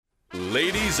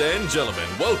Ladies and gentlemen,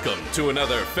 welcome to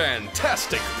another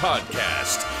fantastic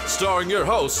podcast starring your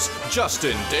hosts,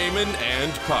 Justin, Damon,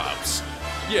 and Pops.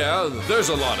 Yeah, there's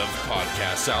a lot of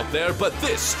podcasts out there, but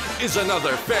this is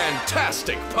another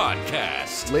fantastic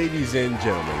podcast. Ladies and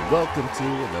gentlemen, welcome to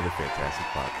another fantastic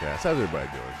podcast. How's everybody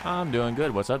doing? I'm doing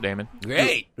good. What's up, Damon?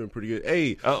 Great. Doing pretty good.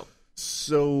 Hey. Oh.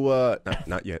 So,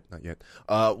 not yet.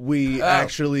 We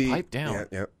actually... Pipe down.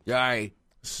 Yeah. Sorry.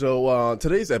 So,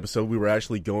 today's episode, we were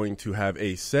actually going to have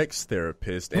a sex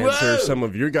therapist answer some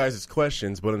of your guys'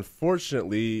 questions, but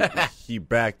unfortunately, he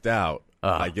backed out.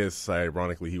 I guess,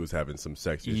 ironically, he was having some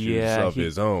sex issues of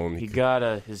his own. He got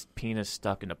his penis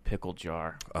stuck in a pickle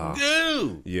jar.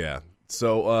 Yeah.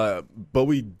 So, but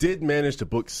we did manage to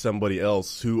book somebody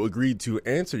else who agreed to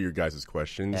answer your guys'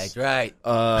 questions. That's right.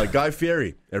 Guy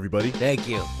Fieri, everybody. Thank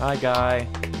you. Hi, Guy.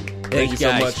 Thank you so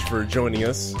guys. much for joining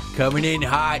us. Coming in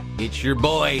hot. It's your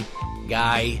boy,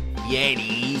 Guy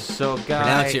Fieri. So, Guy.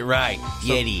 Pronounce it right.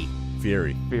 Fieri.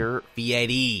 Fieri.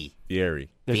 Fieri. Fieri.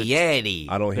 Fieri.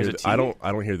 I don't hear. There's a T.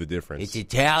 I don't hear the difference. It's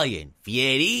Italian.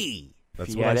 Fieri.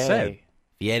 That's what I said.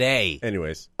 Fieri.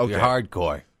 Anyways, okay. You're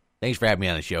hardcore. Thanks for having me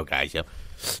on the show, guys.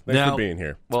 Thanks Now, for being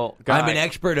here. Well, Guy. I'm an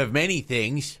expert of many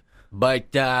things,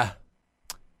 but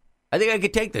I think I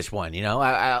could take this one. You know,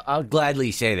 I'll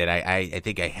gladly say that I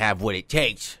think I have what it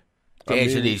takes to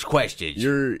answer these questions.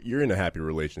 You're in a happy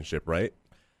relationship, right?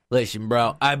 Listen,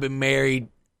 bro, I've been married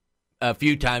a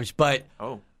few times, but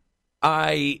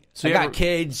I got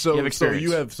kids. So have experience.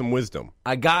 you have some wisdom.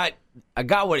 I got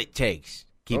what it takes to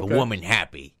keep Okay. a woman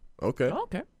happy. Okay.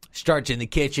 Okay. Starts in the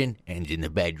kitchen, ends in the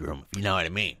bedroom, if you know what I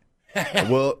mean.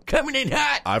 Well, Coming in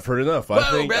hot. I've heard enough.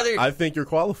 Whoa, brother. I think you're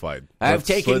qualified. I've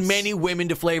taken let's- many women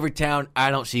to Flavortown.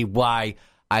 I don't see why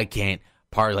I can't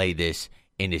parlay this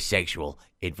into sexual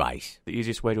advice. The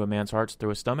easiest way to a man's heart's through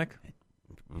his stomach?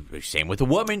 Same with a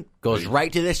woman. Goes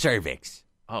right to the cervix.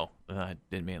 Oh, I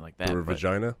didn't mean it like that. Her but-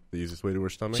 vagina, the easiest way to her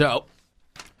stomach. So,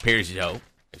 here's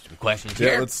there's some questions yeah,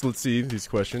 here. let's see these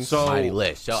questions. So, Mighty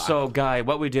list. So, Guy,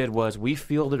 what we did was we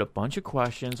fielded a bunch of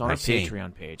questions on I our see.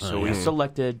 Patreon page. So we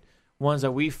selected ones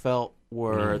that we felt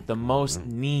were the most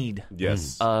need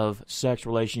yes. of sex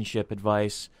relationship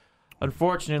advice.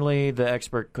 Unfortunately, the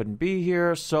expert couldn't be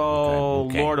here, so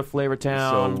Okay. Lord of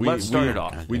Flavortown, let's start it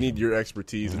off. We need your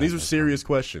expertise, and these are serious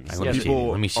questions. Some Let me see.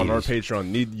 people Let me see on our this. Patreon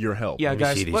need your help. Yeah, Let me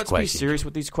guys, see these let's questions. be serious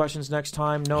with these questions next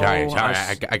time. No, Sorry,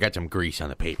 I got some grease on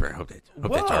the paper. Hope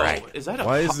that's all right. Is that a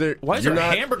Why is there? Why is you're there a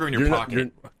not- hamburger in your you're not-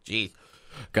 pocket? you're- Jeez.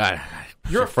 God.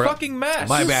 You're a fucking mess.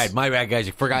 My bad, guys.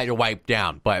 I forgot to wipe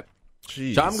down. But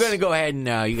Jeez. so I'm going to go ahead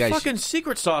and you guys. Fucking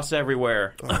secret sauce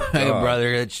everywhere. Hey,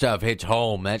 brother, that stuff hits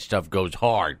home. That stuff goes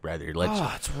hard, brother.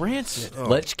 It's rancid.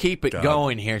 Let's keep it God.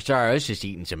 going here. Sorry, I was just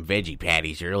eating some veggie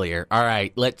patties earlier. All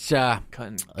right, let's see.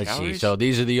 calories? So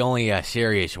these are the only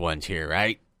serious ones here,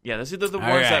 right? Yeah, these are the All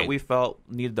ones right. that we felt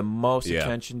needed the most Yeah.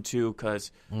 attention to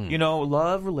because,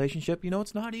 love, relationship,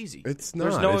 it's not easy. It's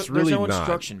There's not. no, It's really there's no not.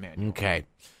 instruction manual. Okay.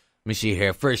 Let me see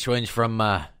here. First one's from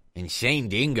Insane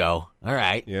Dingo. All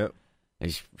right. Yeah.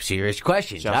 There's serious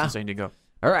questions, Justin huh? saying to go.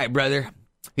 All right, brother.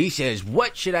 He says,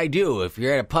 what should I do if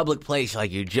you're at a public place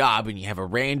like your job and you have a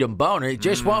random boner? It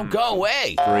just won't go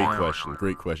away. Great question.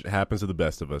 Great question. It happens to the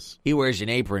best of us. He wears an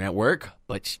apron at work,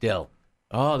 but still.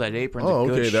 Oh, that apron's Oh, a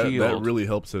good okay. That shield. really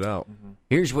helps it out.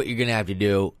 Here's what you're going to have to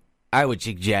do. I would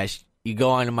suggest you go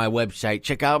onto my website,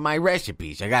 check out my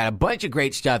recipes. I got a bunch of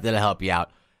great stuff that'll help you out.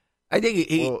 I think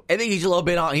I think he's a little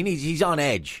bit on. He's on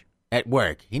edge at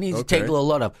work. He needs to take a little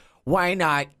load off. Why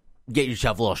not get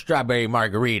yourself a little strawberry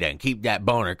margarita and keep that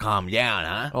boner calmed down,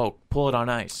 huh? Oh, pull it on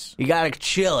ice. You got to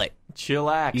chill it.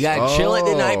 Chillax. You got to chill it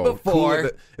the night Oh, before.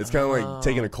 cool. It's kind of like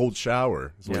taking a cold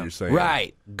shower, is what Yeah. you're saying.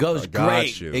 Right. Goes I got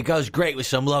great. you. It goes great with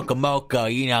some Loco Moco,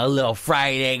 a little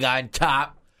fried egg on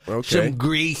top. Okay. Some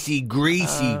greasy,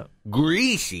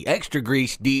 extra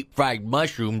grease, deep fried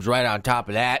mushrooms right on top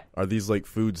of that. Are these like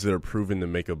foods that are proven to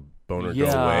make a boner go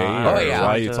Yeah. away? Oh, Or yeah. Why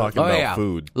are you talking about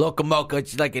food? Loco Moco,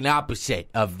 it's like an opposite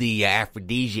of the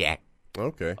aphrodisiac.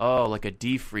 Okay. Oh, like a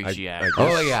defreesiac. I guess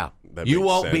Oh, yeah. that You makes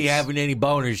won't be sense. having any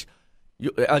boners.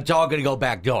 It's all going to go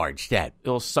back door instead.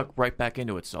 It'll suck right back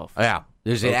into itself. Yeah.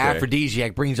 There's an Okay.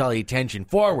 aphrodisiac brings all the attention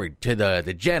forward to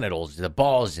the genitals, the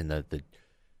balls, and the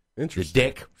The Interesting.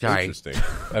 dick. Sorry. Interesting.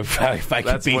 If I could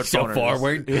That's be what so boner is.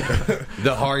 forward.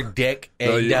 The hard dick.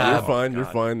 No, And, you're fine. You're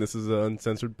fine. This is an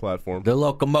uncensored platform. the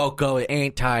Locomoco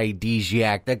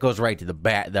anti-aphrodisiac that goes right to the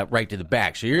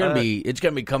back. So you're gonna be. It's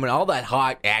gonna be coming. All that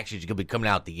hot action is gonna be coming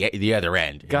out the other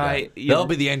end. Guy, that'll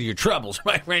be the end of your troubles,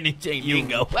 my friend. And you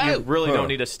go. You "Wow." really don't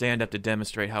need to stand up to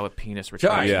demonstrate how a penis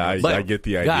retracts. Sorry. Yeah, But- I get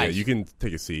the idea. guys- You can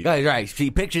take a seat. Guys, right?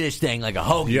 See, picture this thing like a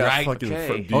hoagie, You got right? fucking Okay.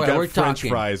 you Okay, got we're French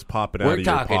talking- fries popping out We're of your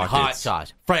talking pockets. hot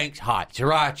sauce, Frank's hot,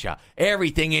 sriracha,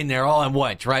 everything in there all at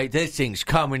once, right? This thing's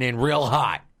coming in real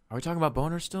hot. Are we talking about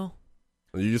boner still?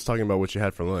 You're just talking about what you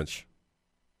had for lunch.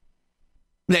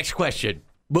 Next question.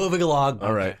 Moving along.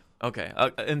 All right. Okay.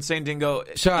 Insane Dingo,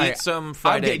 Sorry, eat some I'm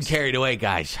fried getting eggs. carried away,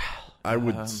 guys. I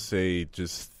would say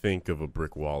just think of a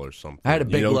brick wall or something. I had a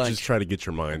big lunch. Just try to get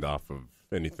your mind off of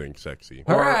anything sexy.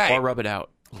 All right. Or rub it out.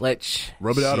 Let's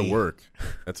Rub it out at see. work.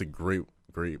 That's a great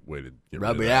way to get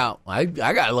Rub rid it of that. out. I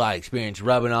got a lot of experience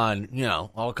rubbing on,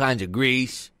 all kinds of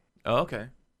grease. Oh, okay.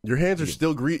 Your hands are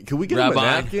still green. Can we get Rub him a on.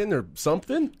 napkin or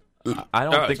something? I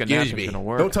don't think a excuse napkin's me. going to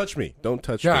work. Don't touch me. Don't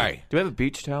touch Sorry. me. Do we have a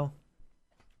beach towel?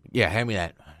 Yeah, hand me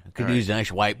that. I could All right. use a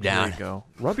nice wipe There down. you go.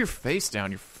 Rub your face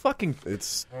down. You're fucking...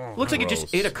 It's Looks like you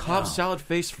just gross. ate a Cobb salad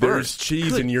face first. There's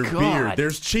cheese Good in your God. beard.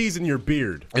 There's cheese in your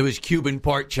beard. It was Cuban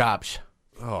pork chops.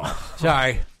 Oh,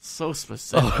 Sorry. So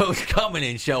specific. Oh, it was coming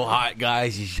in so hot,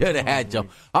 guys. You should have had some.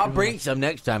 I'll bring some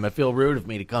next time. I feel rude of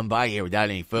me to come by here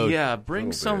without any food. Yeah,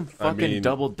 bring some bit. I fucking mean,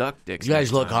 double duck dicks. You guys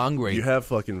next look time. hungry. you have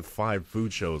fucking 5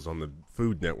 food shows on the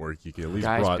Food Network. You can at least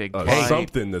Guys, brought big us pipe.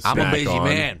 something to snack I'm a busy on.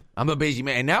 man. I'm a busy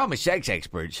man. And now I'm a sex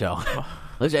expert, so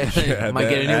let's Add might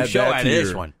get a new add show that out to of this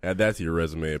your- one. Add that to your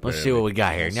resume. Apparently. Let's see what we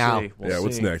got here. We'll now, see. Yeah,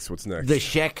 what's see. next? What's next? the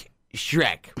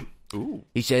Shrek. Ooh.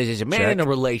 He says, as a man Check. in a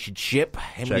relationship,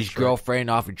 him Check, and his Shrek. girlfriend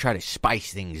often try to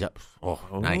spice things up. Oh,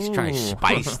 nice. Trying to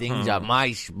spice things up.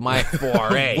 My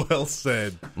foray. Well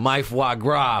said. My foie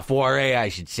gras, foray, I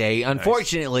should say.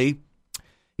 Unfortunately,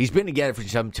 he's been together for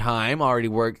some time, already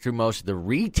worked through most of the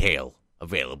retail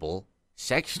available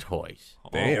sex toys.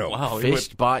 Damn. Oh, wow. He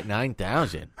Fistbot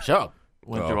 9,000. So,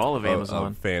 went through all of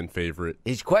Amazon. Fan favorite.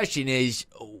 his question is,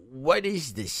 what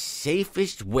is the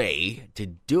safest way to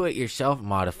do-it-yourself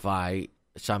modify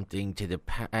something to the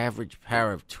average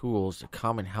pair of tools, a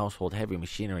common household heavy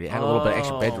machinery, add a little bit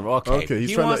extra bedroom? Okay. He's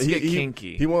He trying wants to to get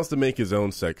kinky. He wants to make his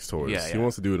own sex toys. Yeah, He yeah.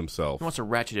 wants to do it himself. He wants to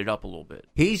ratchet it up a little bit.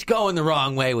 He's going the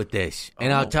wrong way with this,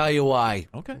 and I'll tell you why.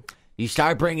 Okay. You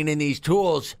start bringing in these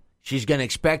tools, she's going to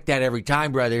expect that every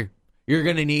time, brother. You're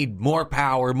going to need more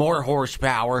power, more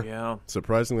horsepower. Yeah.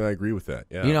 Surprisingly, I agree with that.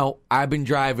 Yeah. You know, I've been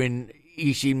driving,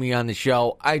 you seen me on the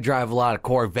show, I drive a lot of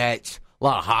Corvettes, a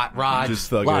lot of hot rods,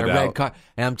 Just a thugging lot it of red out. cars.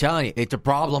 And I'm telling you, it's a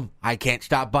problem. I can't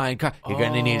stop buying cars. You're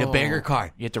going to need a bigger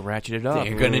car. You have to ratchet it up.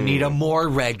 You're going to need a more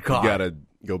red car. you gotta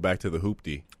go back to the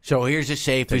hoopty. So here's the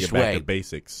Take safest it back way. to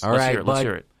basics. All Let's right, hear it. Let's bud.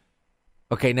 hear it.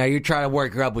 Okay, now you're trying to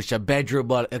work her up with some bedroom,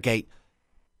 but okay,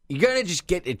 you're gonna just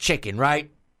get the chicken,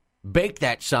 right? Bake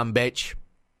that sumbitch,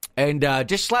 and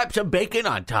just slap some bacon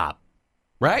on top,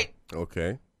 right?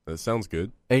 Okay, that sounds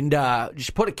good. And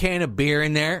just put a can of beer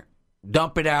in there,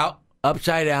 dump it out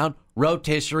upside down,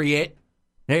 rotisserie it.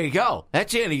 There you go.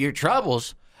 That's the end of your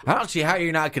troubles. I don't see how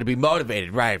you're not going to be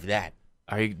motivated right after that.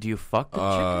 Do you fuck the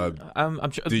chicken?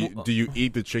 I'm sure. Do you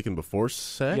eat the chicken before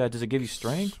sex? Yeah. Does it give you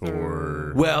strength?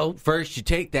 Or Well, first you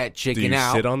take that do chicken you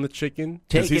out. sit on the chicken?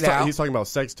 'Cause Take it out. He's talking about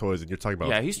sex toys, and you're talking about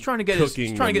Yeah, he's trying to get his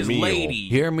cooking lady. meal.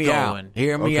 Hear me out. going.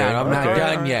 Hear me Okay, out. I'm not okay. done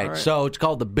All right, yet. all right. So it's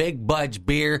called the Big Bud's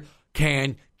Beer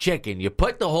Can Chicken. You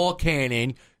put the whole can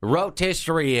in,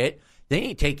 rotisserie it, then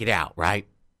you take it out, right?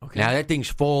 Okay. Now that thing's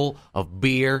full of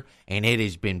beer, and it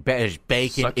has been there's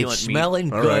bacon. Succulent It's meat.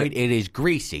 smelling All good. right. It is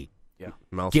greasy.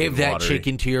 Mouth Give that watery.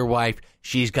 chicken to your wife.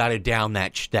 She's got to down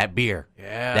that beer.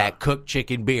 Yeah. That cooked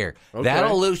chicken beer. Okay.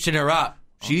 That'll loosen her up.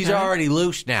 She's Okay. already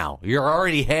loose now. You're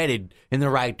already headed in the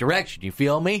right direction. You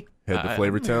feel me? Head to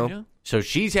Flavor Town. Yeah. So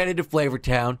she's headed to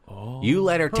Flavortown. You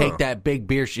let her take that big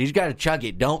beer. She's got to chug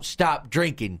it. Don't stop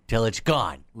drinking till it's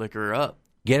gone. Lick her up.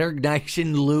 Get her nice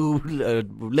and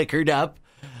liquored up,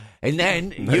 and then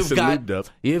Nice and lubed up.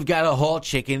 you've got a whole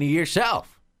chicken to yourself.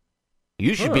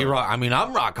 You should be rock. I mean,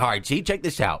 I'm rock hard. See, check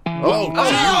this out. Yo,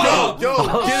 get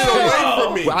it away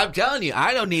from me. Well, I'm telling you,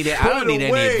 I don't need it. I Put don't it need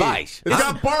away. any advice. It's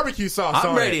got barbecue sauce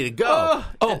I'm on ready it. to go.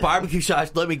 Oh, barbecue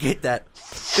sauce. Let me get that.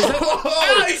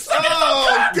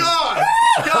 Oh, God.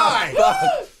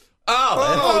 God.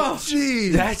 Oh,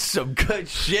 jeez. That's some good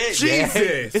shit, man.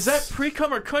 Jesus. Is that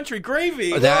pre-cum or country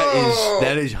gravy?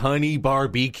 That is honey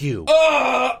barbecue.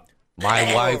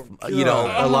 My wife, you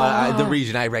know, the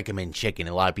reason I recommend chicken,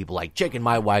 a lot of people like chicken.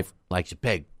 My wife likes a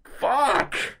pig.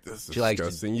 Fuck. This is She likes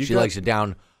disgusting. to, she likes to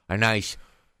down a nice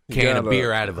can of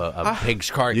beer out of a pig's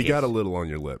carcass. You got a little on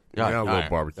your lip. You got a little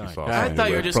barbecue sauce. I on thought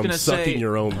you your were lip just from gonna say- sucking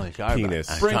your own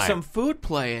penis. Bring Sorry. some food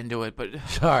play into it, but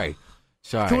Sorry.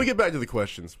 Can we get back to the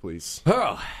questions, please?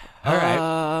 Oh, all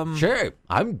right. Sure.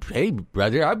 Hey,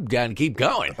 brother, I'm down to keep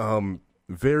going.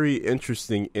 Very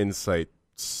interesting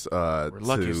insights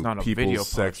lucky it's not to a video people's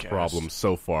sex podcast. problems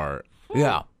so far.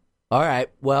 Yeah. All right.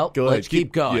 Well, Go ahead. let's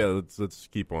keep going. Yeah, let's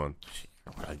keep on.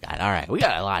 Oh, God. All right. We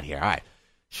got a lot here. All right.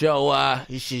 So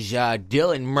this is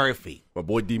Dylan Murphy. My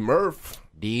boy D Murph.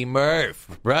 D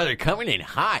Murph, brother, coming in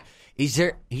hot. He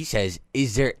says,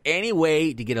 is there any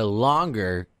way to get a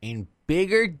longer and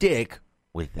bigger dick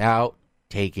without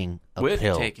taking a with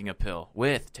pill? taking a pill.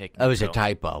 With taking That was a a pill.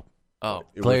 typo. Oh.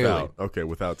 Clearly.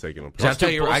 Without taking a 'Cause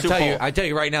pill. I tell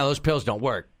you right now, those pills don't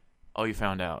work. Oh, you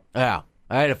found out. Yeah.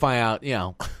 I had to find out,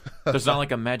 There's not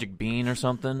like a magic bean or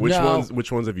something? Which No.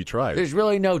 ones have you tried? there's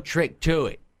really no trick to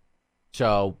it.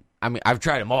 So, I mean, I've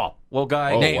tried them all. Well,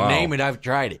 guy, Oh, wow. Name it, I've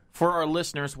tried it. for our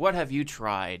listeners, what have you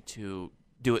tried to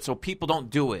do it so people don't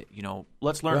do it?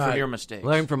 Let's learn from Right. your mistakes.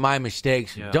 Learn from my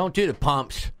mistakes. Yeah. Don't do the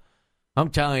pumps. I'm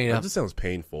telling you. That just sounds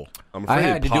painful. I'm I afraid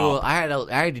had to it'd do pop.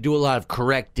 I had to do a lot of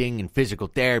correcting and physical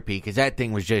therapy because that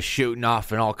thing was just shooting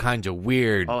off in all kinds of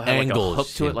weird Oh, it had angles. like a hook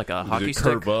to it, like a Did hockey it stick.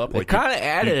 curve up? They Like kind of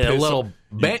added you'd a piss little on-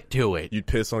 bent to it. You'd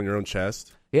piss on your own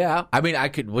chest. Yeah, I mean, I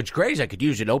could. What's great is I could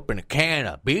use it to open a can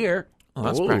of beer. Oh,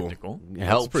 that's Ooh. practical. It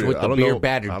helps Pretty- with I the don't beer know-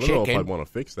 battered I don't know if I'd chicken. want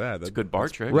to fix that. That's a good bar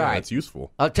trick. Right. That's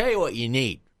useful. I'll tell you what you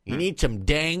need. You need some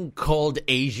dang cold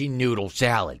Asian noodle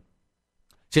salad.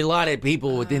 See, a lot of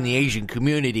people within the Asian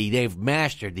community, they've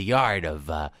mastered the art of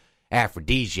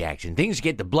aphrodisiacs and things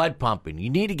get the blood pumping. You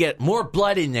need to get more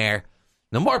blood in there.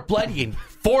 The more blood you can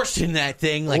force in that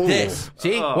thing like this.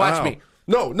 See? Watch Wow. me.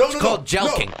 No, It's called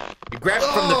jelking. You grab it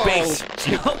from the base.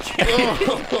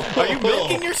 Are you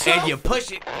milking yourself? And you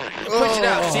push it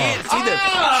out. See it?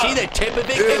 See the tip of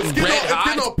it It's getting red hot?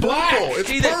 getting all purple. It's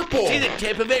see purple. See the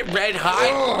tip of it red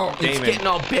hot? It's Damon. getting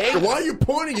all big. Why are you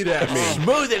pointing it at me?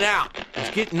 Smooth it out.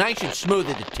 It's getting nice and smooth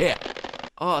at the tip.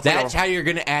 Oh, it's That's like how you're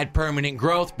going to add permanent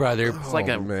growth, brother. it's like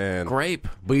a man. grape.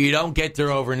 But you don't get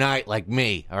there overnight like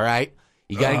me, all right?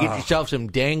 You got to get yourself some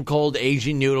dang cold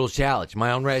Asian noodle salad. It's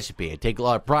my own recipe. I take a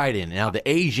lot of pride in it. Now, the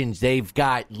Asians, they've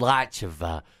got lots of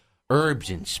herbs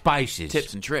and spices.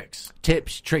 Tips and tricks.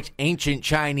 Tips, tricks, ancient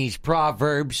Chinese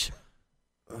proverbs.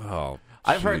 Oh,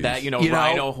 I've heard jeez. that, You know-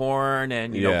 rhino horn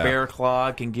and, Yeah. bear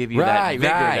claw can give you Right, that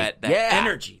vigor, right. that Yeah.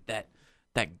 energy, that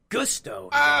gusto.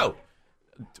 Oh!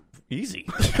 Easy.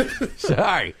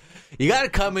 Sorry. You got to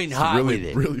come in hot with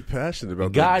it. Really passionate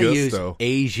about Got that to use gusto.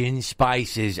 Asian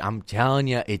spices. I'm telling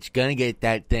you, it's going to get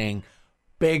that thing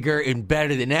bigger and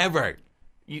better than ever.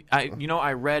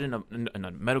 I read in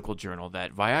a medical journal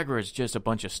that Viagra is just a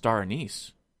bunch of star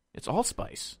anise. It's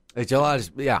allspice. It's a lot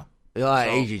of,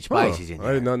 Asian spices in I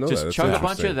there. did not know Just that. That's chug a bunch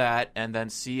interesting. of that and then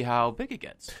see how big it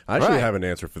gets. I actually Right. have an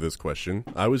answer for this question.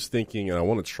 I was thinking, and I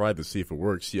want to try to see if it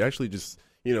works. You actually just,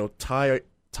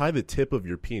 tie the tip of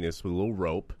your penis with a little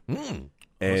rope, and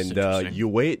interesting. you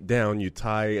weigh it down. You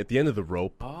tie at the end of the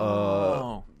rope,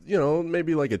 Oh.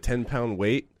 maybe like a 10-pound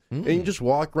weight, and you just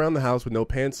walk around the house with no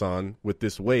pants on with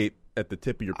this weight at the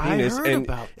tip of your I penis, heard and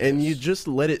about and you this. just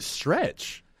let it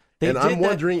stretch. They and did I'm that-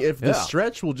 wondering if the Yeah.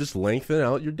 stretch will just lengthen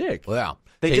out your dick. Well,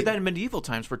 They did that in medieval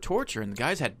times for torture, and the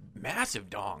guys had massive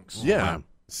dongs. Yeah. Wow.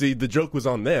 See, the joke was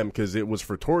on them because it was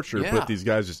for torture, Yeah. but these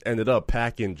guys just ended up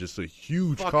packing just a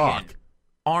huge Fucking cock.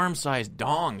 arm-sized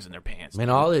dongs in their pants.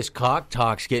 man, all this cock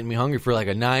talk's getting me hungry for like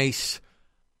a nice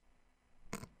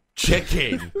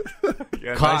chicken.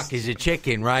 Cock is a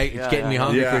chicken, right? Yeah, it's getting me yeah.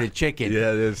 hungry for the chicken.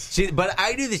 Yeah, it is. See, but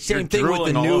I do the same You're thing with the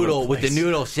drooling all over the noodle, with the place.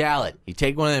 noodle salad. You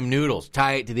take one of them noodles,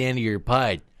 tie it to the end of your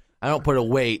pud. I don't put a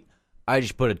weight. I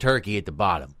just put a turkey at the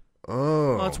bottom.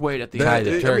 Oh, Let's wait at the Tie end.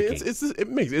 the I mean, turkey. it's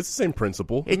the same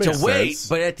principle. It It's makes a weight, sense.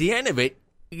 but at the end of it,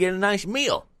 you get a nice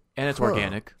meal. And it's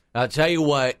organic. I'll tell you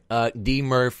what, D.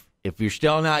 Murph, if you're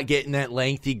still not getting that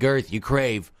lengthy girth you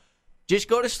crave, just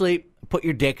go to sleep. Put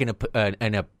your dick in a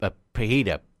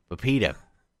pita,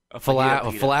 a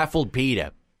falafeled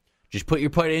pita. Just put your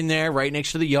put in there right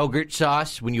next to the yogurt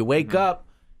sauce. When you wake up,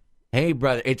 hey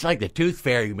brother, it's like the tooth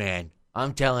fairy, man.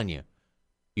 I'm telling you.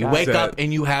 You wake That's up it.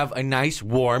 and you have a nice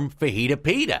warm fajita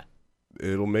pita.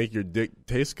 It'll make your dick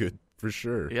taste good for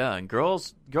sure. Yeah, and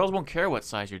girls won't care what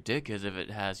size your dick is if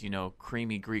it has,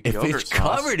 creamy Greek If yogurt it's sauce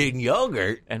covered in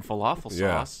yogurt, and falafel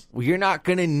Yeah. sauce. well, you're not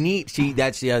going to need. See,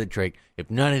 that's the other trick. If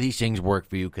none of these things work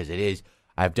for you, because it is,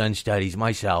 I've done studies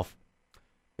myself.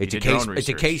 It's a did your case. own It's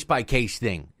a research. case by case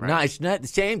thing. Right. No, it's not the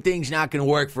same thing's not going to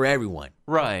work for everyone.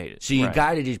 Right. So you right.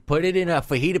 got to just put it in a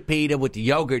fajita pita with the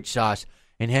yogurt sauce,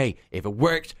 and hey, if it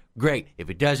works, great. If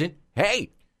it doesn't, hey,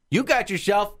 You got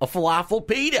yourself a falafel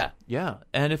pita. Yeah,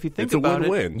 and if you think It's a about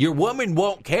win-win. Your woman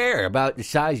won't care about the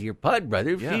size of your pud,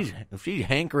 brother. Yeah. If she's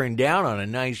hankering down on a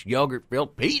nice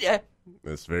yogurt-filled pita.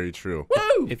 That's very true.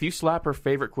 Woo! if you slap her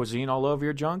favorite cuisine all over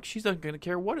your junk, she's not going to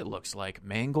care what it looks like,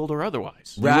 mangled or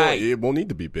otherwise. Right. It won't need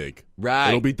to be big. Right.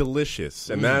 It'll be delicious,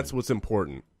 and that's what's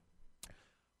important.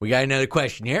 We got another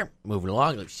question here. Moving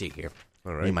along. Let's see here.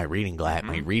 All right. Need my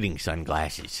reading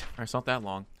sunglasses. Or it's not that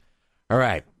long. All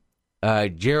right.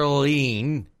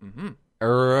 Geraldine.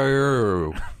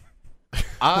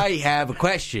 I have a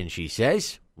question, she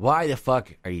says. Why the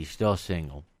fuck are you still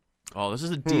single? Oh, this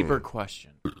is a deeper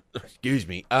question. Excuse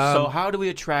me. So how do we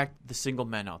attract the single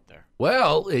men out there?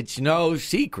 Well, it's no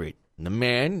secret. The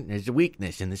man has a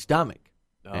weakness in the stomach.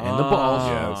 And the balls.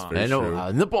 Yeah, that's very and, true.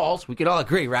 and the balls. We can all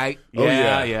agree, right? Oh,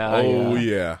 Yeah, yeah. yeah, Oh, yeah.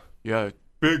 yeah. Yeah,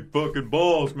 big fucking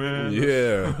balls, man.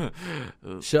 Yeah.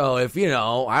 So if,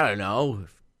 I don't know,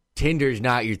 if Tinder's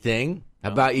not your thing,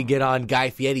 how about you get on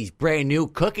Guy Fieri's brand new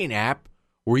cooking app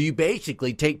where you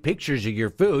basically take pictures of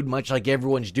your food, much like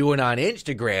everyone's doing on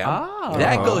Instagram. Ah.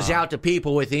 That goes out to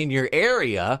people within your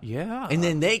area. Yeah. And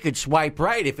then they could swipe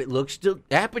right if it looks still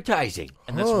appetizing.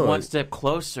 And that's Huh. one step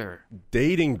closer.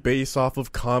 Dating based off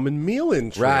of common meal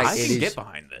interests. Right. I It can is- get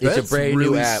behind this. It's That's a brand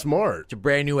really new app. smart. It's a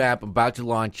brand new app. I'm about to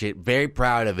launch it. Very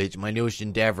proud of it. It's my newest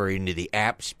endeavor into the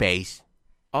app space.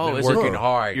 Oh, Been is working it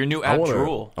hard. your new I app wanna,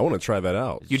 drool? I want to try that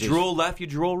out. You drool left, you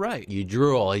drool right. You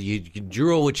drool. You can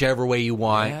drool whichever way you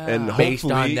want. Yeah. And Based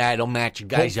on hopefully- that, it'll match you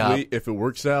guys Hopefully, up. if it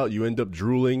works out, you end up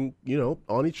drooling,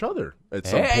 on each other at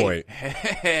some Hey. point.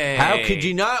 Hey. How could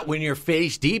you not when you're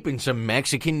face deep in some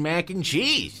Mexican mac and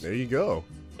cheese? There you go.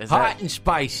 Is Hot and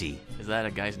spicy. is that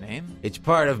a guy's name? It's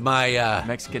part of my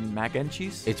Mexican mac and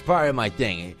cheese? it's part of my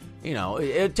thing.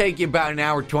 It'll take you about an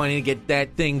hour 20 to get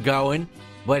that thing going.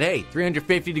 But hey,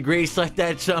 350 degrees, let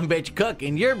that sumbitch cook,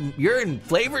 and you're in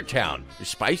Flavor Town,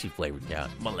 spicy Flavor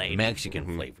Town, Malay. Mexican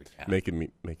Flavor Town. Making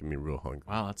me real hungry.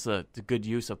 Wow, that's a good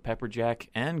use of pepper jack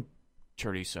and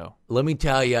chorizo. Let me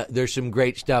tell you, there's some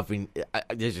great stuff. I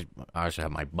also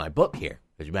have my book here.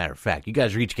 As a matter of fact, you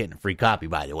guys are each getting a free copy,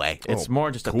 by the way. It's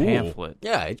more just a cool. pamphlet.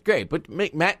 Yeah, it's great. But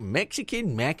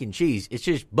Mexican mac and cheese, it's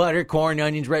just butter, corn,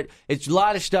 onions, red. It's a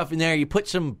lot of stuff in there. You put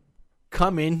some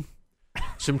cumin,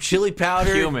 some chili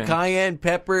powder, Cumin. cayenne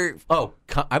pepper. Oh,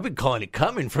 I've been calling it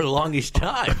cumin for the longest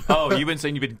time. Oh, you've been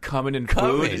saying you've been coming in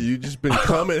Cumin. food? You just been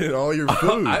coming in all your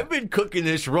food. I've been cooking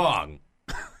this wrong.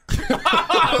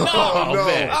 oh no!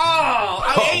 man.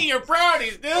 I ate your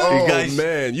brownies, dude. Oh guys-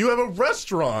 man, you have a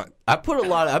restaurant.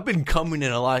 I've been coming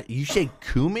in a lot. You say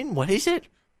cumin? What is it?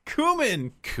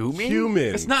 Cumin. Cumin?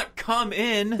 Human. It's not come What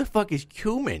in. the fuck is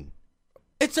cumin?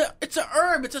 It's a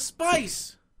herb. It's a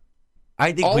spice.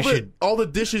 I think we should. all the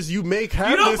dishes you make have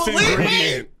You don't this believe me?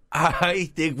 ingredient.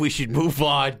 I think we should move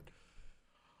on.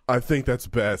 I think that's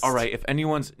best. All right, if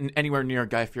anyone's anywhere near a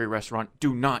Guy Fieri restaurant,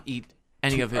 do not eat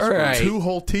any of his All food. right. 2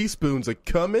 whole teaspoons of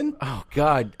cumin. Oh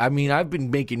God! I mean, I've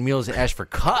been making meals that ask for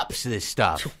cups of this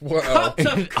stuff. Wow. Cups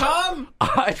of cum.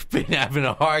 I've been having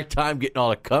a hard time getting all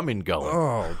the cumin going.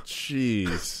 Oh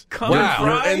jeez. Cum Wow.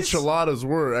 Your fries. enchiladas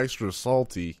were extra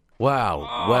salty.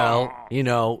 Wow. Well,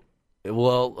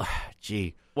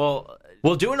 gee. Well,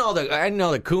 Doing all the, I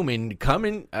know the cumin,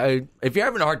 if you're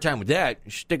having a hard time with that, you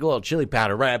stick a little chili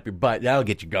powder right up your butt. That'll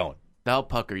get you going. that'll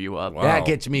pucker you up. Wow. That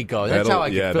gets me going. That's how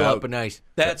I can fill up a nice.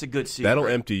 That's a good secret. That'll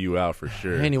empty you out for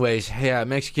sure. Anyways, yeah,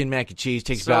 Mexican mac and cheese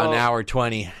takes about an hour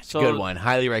 20. It's a good one.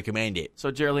 Highly recommend it.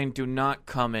 So, Geraldine, do not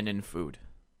come in food.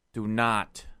 Do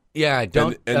not. Yeah,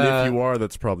 don't. and if you are,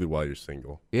 that's probably why you're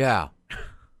single. Yeah.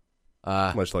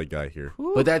 Much like Guy here.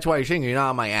 But that's why you're single. You're not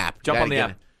on my app. Jump on the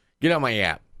app. Get on my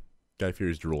app. Guy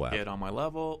Fieri's drool app. Get on my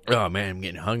level. Oh, man, I'm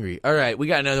getting hungry. All right, we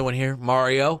got another one here.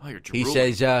 Mario. Oh, you're He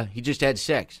drooling. says he just had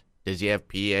sex. Does he have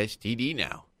PSTD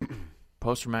now?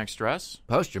 Post-traumatic stress?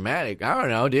 Post-traumatic? I don't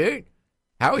know, dude.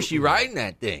 How is she riding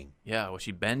that thing? Yeah, was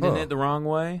she bending Huh. it the wrong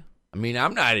way? I mean,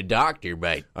 I'm not a doctor,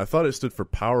 but I thought it stood for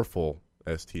powerful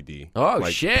STD. Oh,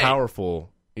 like shit. Powerful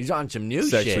he's on some new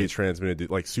sexually shit. transmitted,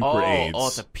 like super AIDS. Oh,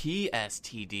 it's a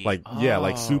PSTD. like yeah,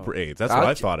 like super AIDS. That's what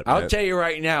I thought it I'll meant. tell you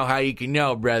right now how you can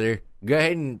know, brother. Go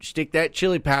ahead and stick that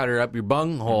chili powder up your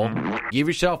bunghole. Mm-hmm. Give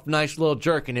yourself a nice little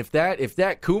jerk, and if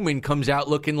that cumin comes out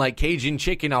looking like Cajun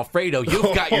chicken Alfredo,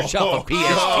 you've got yourself a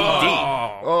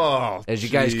PSTD. Oh, As you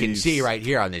guys can jeez. see right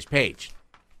here on this page.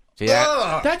 See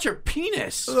that? That's your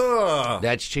penis. Ugh.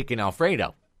 That's chicken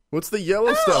Alfredo. What's the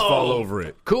yellow stuff all over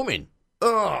it? Cumin.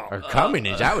 Or cumin,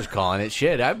 as I was calling it.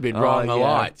 Shit, I've been wrong a yeah,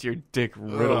 lot. It's your dick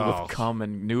riddled Oh. with cum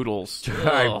and noodles.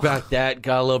 Sorry Ugh. about that.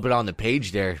 Got a little bit on the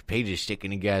page there. Page is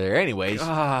sticking together. Anyways,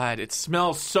 God, it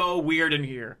smells so weird in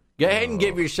here. go ahead and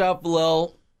give yourself a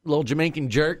little little Jamaican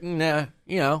jerk, and,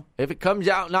 if it comes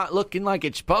out not looking like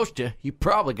it's supposed to, you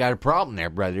probably got a problem there,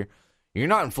 brother. You're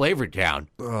not in Flavor Town.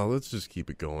 Oh, let's just keep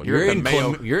it going. You're in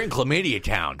Chlamydia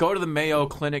Town. Go to the Mayo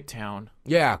Clinic town.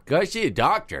 Yeah, go see a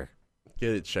doctor.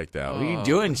 Get it checked out. What are you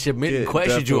doing submitting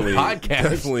questions to a podcast?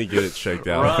 Definitely get it checked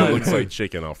out. It looks like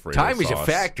chicken Alfredo Time sauce. is a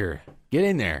factor. Get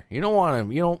in there. You don't want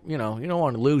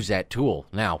to lose that tool.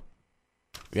 Now,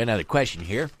 we got another question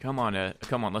here. Come on,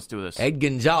 let's do this. Ed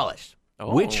Gonzalez.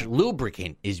 Oh. Which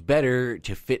lubricant is better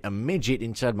to fit a midget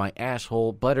inside my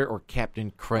asshole, butter or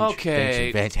Captain Crunch?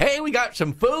 Okay. Hey, we got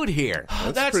some food here.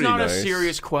 That's pretty not a nice.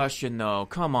 serious question, though.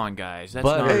 Come on, guys. That's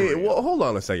But- not Hey, real. well, hold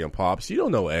on a second, Pops. You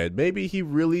don't know Ed. Maybe he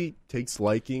really takes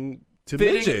liking to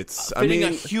midgets. Fitting a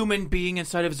human being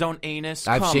inside of his own anus.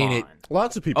 I've Come seen on. it.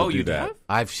 Lots of people Oh, do you that. have?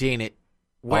 I've seen it.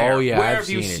 Where? Oh, yeah, Where I've have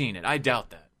you seen it. seen it? I doubt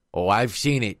that. Oh, I've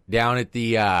seen it down at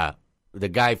the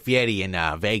Guy Fieri in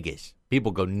Vegas.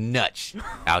 People go nuts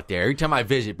out there. Every time I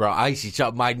visit, bro, I see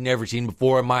something I'd never seen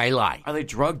before in my life. Are they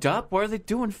drugged up? What are they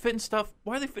doing fitting stuff?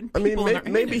 Why are they fitting I people mean, in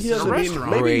their maybe anus he in a doesn't mean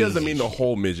restaurant? maybe he doesn't Crazy mean the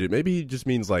whole midget. Maybe he just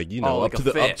means like like up a to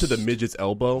the fist. midget's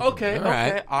elbow. Okay, All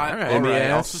right. okay. All right. All In the right.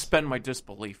 I'll ass. suspend my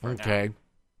disbelief right now.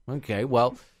 Okay.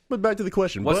 Well, But back to the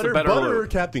question: What's the butter, better butter or lube?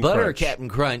 Captain butter or Crunch? Captain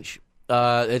Crunch.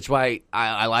 That's why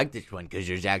I like this one, because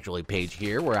there's actually a page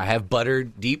here where I have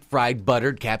deep fried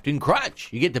buttered Captain Crunch.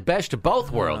 You get the best of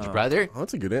both worlds, brother. Oh,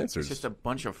 that's a good answer. It's just a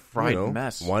bunch of fried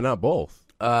mess. Why not both?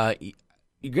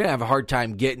 You're gonna have a hard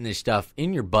time getting this stuff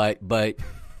in your butt, but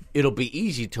it'll be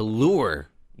easy to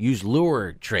use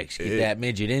lure tricks. Get that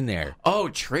midget in there. Oh,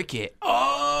 trick it.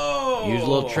 Oh! Use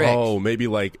little tricks. Oh, maybe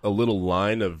like a little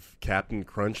line of Captain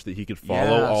Crunch that he could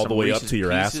follow Yeah, all some the way up Reese's to your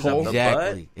Pieces up asshole.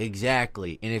 the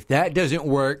Exactly. And if that doesn't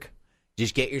work,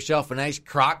 just get yourself a nice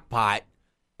crock pot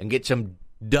and get some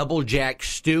double jack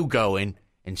stew going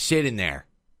and sit in there.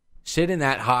 Sit in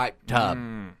that hot tub.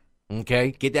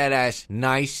 Okay? Get that ass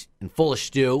nice and full of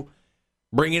stew.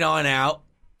 Bring it on out.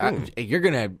 You're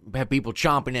going to have people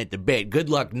chomping at the bit. Good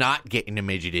luck not getting a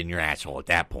midget in your asshole at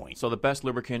that point. So the best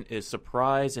lubricant is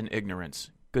surprise and ignorance.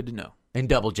 Good to know. And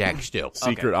double jack stew.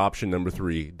 Secret option number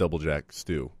 3: double jack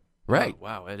stew. Right. Oh,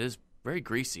 wow, it is very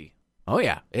greasy. Oh,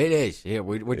 yeah. It is. Yeah,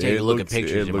 we're taking a look looks- at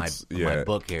pictures it in looks- my yeah.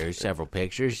 book here. There's several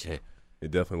pictures. It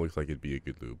definitely looks like it'd be a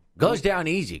good lube. Goes down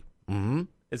easy. Mm-hmm.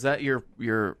 Is that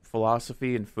your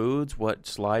philosophy in foods? What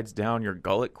slides down your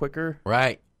gullet quicker?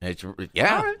 Right. It's All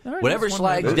right, whatever that's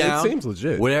one way slides to- It down. seems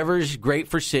legit. Whatever's great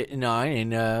for sitting on,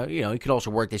 and you could also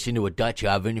work this into a Dutch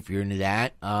oven if you're into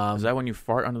that. Is that when you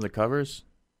fart under the covers?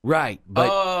 Right, but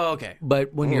Oh, okay.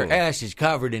 when your ass is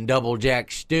covered in double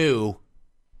jack stew,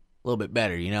 a little bit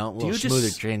better, a little you just-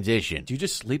 smoother transition. Do you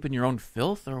just sleep in your own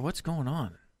filth, or what's going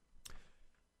on?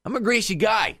 I'm a greasy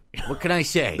guy. What can I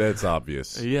say? That's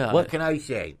obvious. Yeah. What can I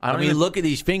say? I I don't mean, even- look at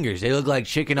these fingers. They look like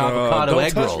chicken avocado don't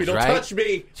egg touch rolls, me! Don't right? touch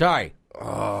me! Sorry.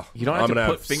 You don't have to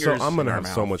put fingers. I'm gonna in have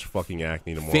your so mouth. much fucking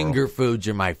acne tomorrow. Finger foods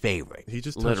are my favorite. He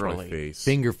just touched my Literally. face.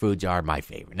 Finger foods are my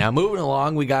favorite. Now, moving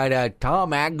along, we got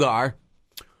Tom Agar.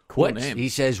 Cool name. He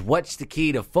says, what's the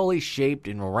key to fully shaped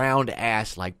and round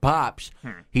ass like Pops?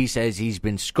 He says he's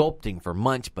been sculpting for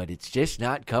months, but it's just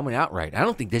not coming out right. I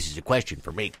don't think this is a question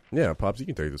for me. Yeah, Pops, you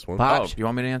can take this one. Oh, Pops? do you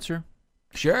want me to answer?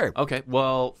 Sure. Okay.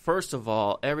 Well, first of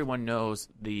all, everyone knows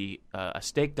the a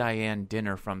steak Diane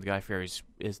dinner from the Guy Fieri's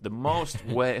is the most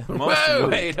way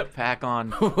to pack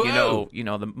on.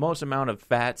 The most amount of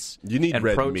fats. You need and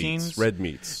red proteins. meats. Red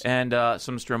meats. And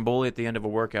some Stromboli at the end of a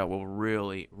workout will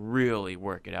really, really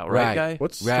work it out, right, Guy?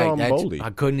 What's Right. Stromboli?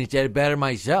 I couldn't have said it better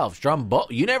myself.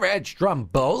 Stromboli. You never had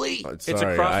Stromboli? It's a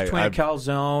Sorry, cross between I- a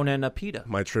calzone and a pita.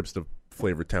 my trips to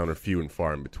Flavor Town are few and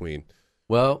far in between.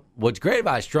 Well, what's great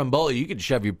about Stromboli, you can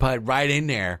shove your putt right in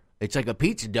there. It's like a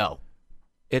pizza dough.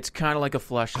 It's kind of like a I'm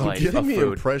fleshlight getting of the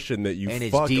food. impression that you And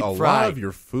it's fuck deep a lot fried. of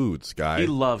your foods, guy. He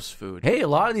loves food. Hey, a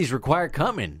lot of these require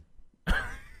coming.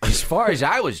 As far as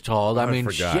I was told, I mean,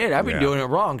 forgot. shit, I've been Yeah. doing it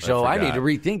wrong, so I need forgot. to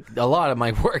rethink a lot of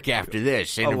my work after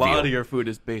this A interview. lot of your food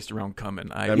is based around coming.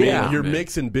 I mean, Yeah. you're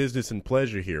mixing business and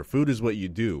pleasure here. Food is what you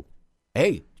do.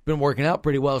 Hey, it's been working out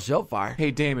pretty well so far.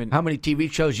 Hey, Damon, How many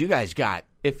TV shows you guys got?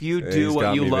 if you He's do what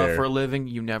got you me love there. for a living,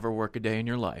 you never work a day in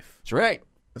your life. That's right.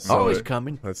 So Always it-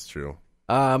 coming. That's true.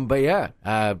 But yeah,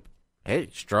 hey,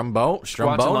 Squats and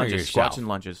Strombone lunges. yourself. Squats and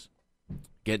lunges.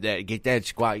 Get that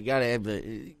squat. You gotta have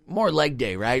the more leg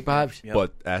day, right, Pops? Yep.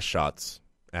 But ass shots.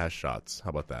 Ass shots. How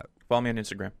about that? Follow me on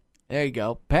Instagram. There you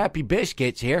go. Pappy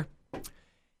Biscuits here.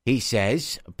 He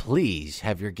says, please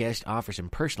have your guest offer some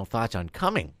personal thoughts on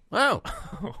coming. Oh,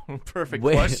 Perfect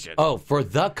wait. question. Oh, for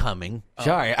the coming.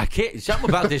 Sorry, I can't. Something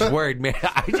about this word, man.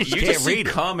 I just You can't just see read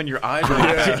it. cum in your eyes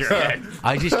and in your head.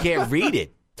 I just can't read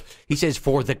it. He says,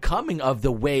 for the coming of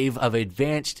the wave of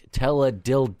advanced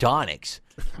teledildonics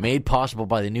made possible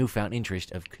by the newfound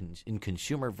interest of in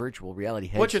consumer virtual reality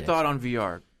headsets. What's your thought on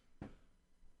VR?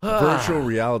 Virtual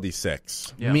reality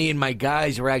sex. Yeah. Me and my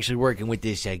guys are actually working with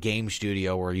this game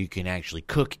studio where you can actually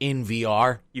cook in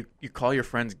VR. You call your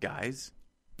friends guys?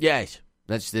 Yes.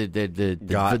 That's the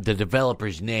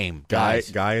developer's name. Guy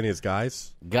and his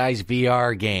guys. Guys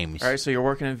VR games. All right, so you're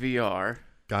working in VR.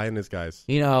 Guy and his guys.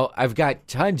 You know, I've got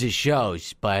tons of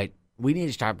shows, but we need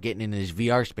to start getting into this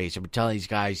VR space. I've been telling these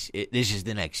guys this is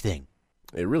the next thing.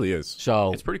 It really is.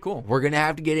 So It's pretty cool. we're going to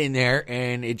have to get in there,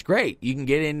 and it's great. You can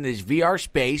get in this VR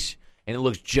space, and it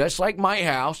looks just like my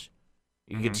house.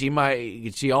 You can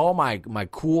see all my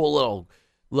cool little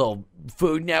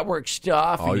Food Network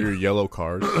stuff. All and your yellow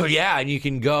cars. yeah, and you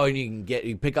can go and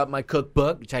you pick up my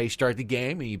cookbook. It's how you start the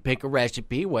game, and you pick a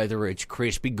recipe, whether it's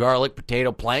crispy garlic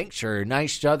potato planks or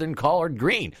nice southern collard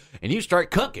green, and you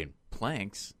start cooking.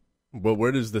 Planks. But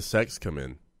where does the sex come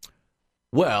in?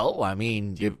 Well, I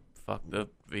mean, You fuck the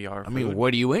VR. I mean, food.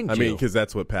 what are you into? I mean, because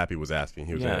that's what Pappy was asking.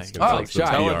 He was Yeah, asking. oh, what's the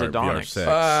sorry. VR Teledildonics.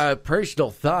 sex.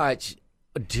 Personal thoughts.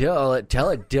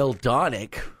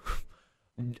 Teledildonic.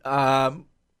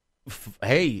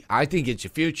 Hey, I think it's the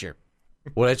future.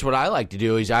 Well, that's what I like to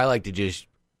do. Is I like to just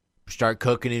start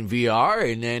cooking in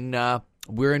VR, and then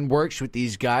we're in works with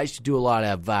these guys to do a lot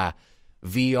of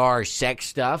VR sex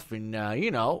stuff, and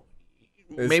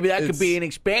maybe that could be an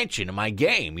expansion of my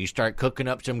game. You start cooking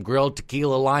up some grilled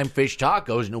tequila lime fish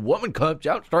tacos, and a woman comes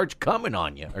out, and starts coming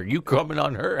on you. Are you coming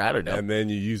on her? I don't know. And then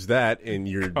you use that in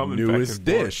your Coming back newest and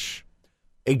forth. dish.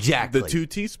 Exactly. The 2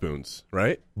 teaspoons,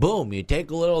 right? Boom, you take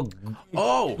a little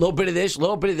bit of this, a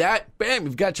little bit of that. Bam,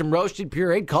 you've got some roasted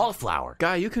pureed cauliflower.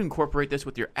 Guy, you can incorporate this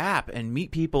with your app and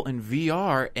meet people in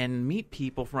VR and meet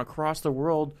people from across the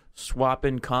world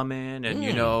swapping, coming,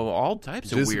 and all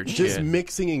types of weird just shit.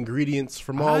 mixing ingredients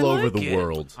from I all over like the it.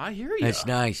 world. I hear you. That's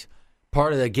nice.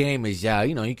 Part of the game is,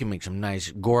 you can make some nice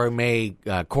gourmet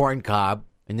corn cob,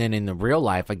 and then in the real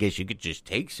life, I guess you could just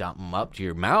take something up to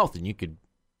your mouth, and you could.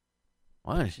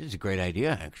 Wow, this is a great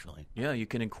idea, actually. Yeah, you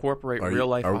can incorporate real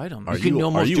life items. Are You can you,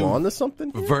 almost are you do on to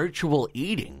something? here? Virtual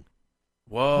eating.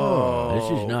 Whoa.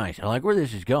 This is nice. I like where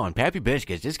this is going. Pappy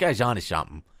Biscuits, this guy's onto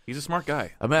something. He's a smart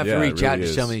guy. I'm gonna have Yeah, to it reach out really to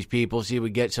is. some of these people, see if we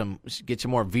get some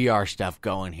more VR stuff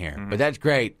going here. Mm-hmm. But that's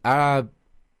great.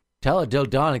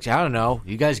 Teledildonics. I don't know.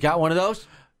 You guys got one of those?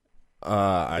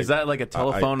 Is that like a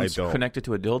telephone I don't. connected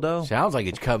to a dildo? Sounds like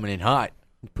it's coming in hot.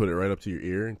 Put it right up to your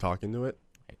ear and talk into it.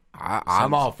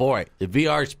 I'm all for it. The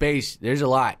VR space, there's a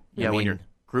lot. Yeah, I when mean, your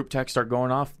group texts start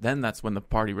going off, then that's when the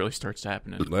party really starts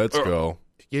happening. Let's go.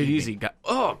 Easy, guy.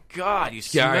 Oh, God, you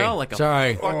Sorry. smell like a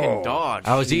Sorry. fucking dog.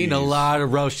 I was eating a Jeez. lot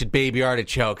of roasted baby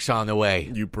artichokes on the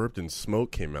way. You burped and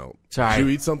smoke came out. Sorry. Did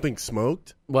you eat something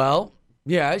smoked? Well,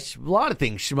 yes, a lot of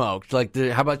things smoked. Like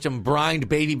how about some brined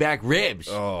baby back ribs?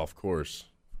 Oh, of course.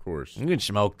 Of course. You can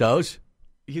smoke those.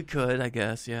 You could, I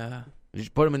guess, yeah.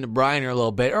 Just put them in the briner a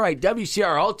little bit. All right,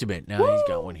 WCR Ultimate. Now he's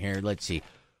got one here. Let's see.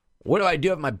 What do I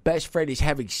do if my best friend is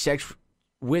having sex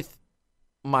with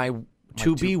my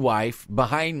to-be wife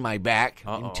behind my back?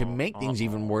 And to make things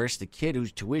even worse, the kid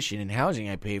whose tuition and housing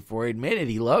I paid for admitted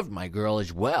he loved my girl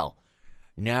as well.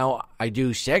 Now I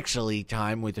do sexually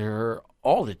time with her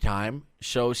all the time,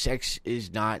 so sex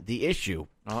is not the issue.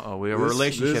 Uh-oh, we have a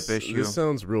relationship issue. This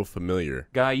sounds real familiar.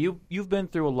 Guy, you've been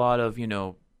through a lot of,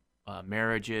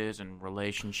 marriages and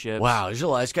relationships. Wow,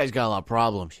 this guy's got a lot of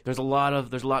problems. There's a lot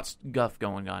of stuff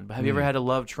going on. But have you ever had a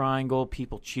love triangle,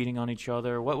 people cheating on each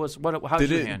other? How did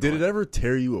you handle Did it ever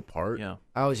tear you apart? Yeah.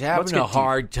 I was Let's having get a deep.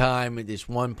 hard time at this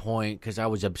one point because I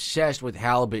was obsessed with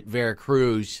halibut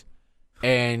Veracruz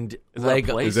and Is that a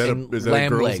place? Is that a lamb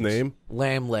girl's legs. name?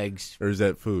 Lamb legs Or is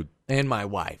that food? and my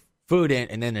wife. Food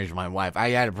and then there's my wife. I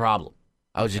had a problem.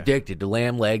 I was addicted to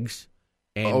lamb legs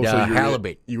and so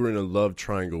halibut. you were in a love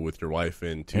triangle with your wife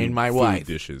and two And my food wife.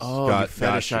 dishes. Oh, Got you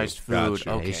fetishized you, food. got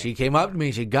you. Okay. And she came up to me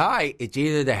and said, "Guy, it's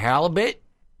either the halibut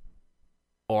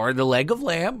or the leg of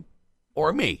lamb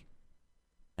or me."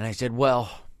 And I said, "Well,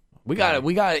 we got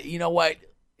it. You know what?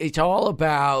 It's all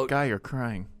about." Guy, you're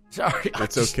crying. Sorry,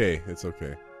 It's okay. It's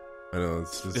okay. I know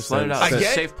it's Just let it out. I It's a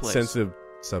get- safe place. sensitive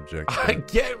subject. I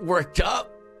get worked up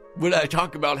when I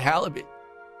talk about halibut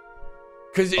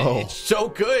because it's so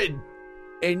good,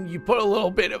 and you put a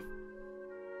little bit of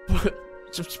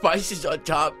some spices on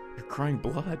top, You're crying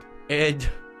blood. and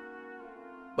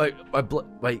my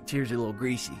tears are a little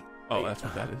greasy. Oh, that's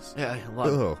what that is. Yeah, a lot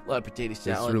of potato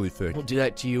salad. It's really thick. We'll do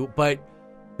that to you, but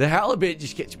the halibut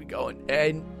just gets me going.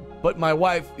 But my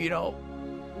wife,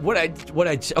 what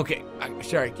I'd okay.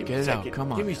 Sorry, give me Get a it out. second.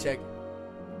 Come on. Give me a second.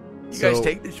 You So- guys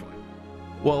take this one.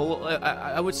 Well,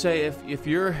 I would say if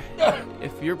your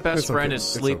best It's friend okay. is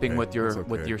It's sleeping okay. with your It's okay.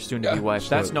 with your soon-to-be wife,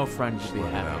 that's no friend to be Let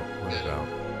it having. out. Let it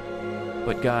out.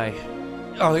 But guy,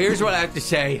 Oh, here's what I have to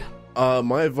say.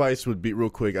 My advice would be real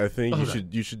quick. I think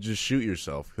you should just shoot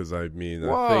yourself because I think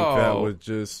that would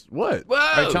just what? Whoa!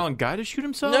 are you telling Guy to shoot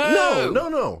himself?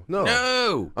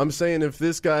 No. I'm saying if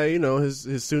this guy,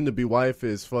 his soon-to-be wife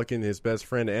is fucking his best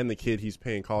friend and the kid he's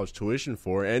paying college tuition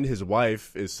for, and his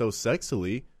wife is so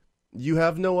sexily, you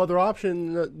have no other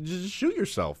option. Just shoot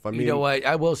yourself. I mean, You know what?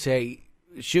 I will say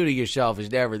shooting yourself is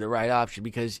never the right option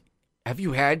because have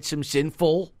you had some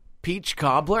sinful peach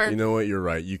cobbler? You know what? You're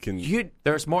right. You can.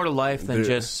 There's more to life than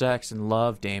There- just sex and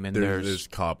love, Damon. There's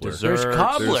cobbler. dessert. There's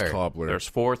cobbler. There's cobbler. There's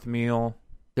fourth meal.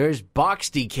 There's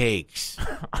boxty cakes.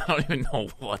 I don't even know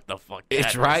what the fuck.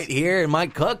 It's that right is. here in my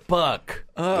cookbook.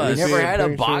 You you see never a had a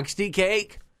picture? boxty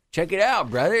cake? Check it out,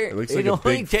 brother. It looks like it a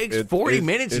only big, takes 40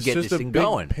 minutes to it's get just this a thing big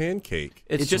going. pancake.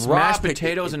 It's It's just raw mashed pot-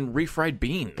 potatoes and refried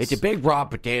beans. It's a big raw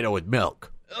potato with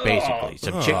milk, basically.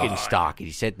 Some chicken stock. And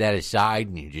you set that aside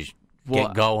and you just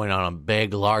get going on a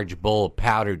big, large bowl of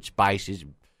powdered spices.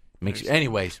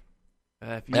 Anyways,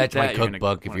 if you that's eat my that, you're gonna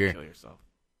cookbook if wanna you're- kill yourself.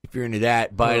 if you're into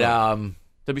that. But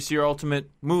WC Ultimate,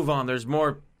 move on. There's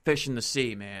more fish in the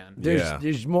sea, man.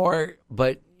 there's more,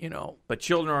 but, But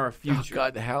children are our oh, future.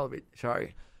 God, the hell of it.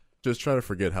 Sorry. Just try to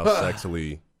forget how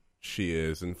sexily she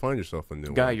is and find yourself a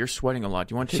new Guy, one. you're sweating a lot.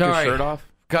 Do you want to take Sorry. your shirt off?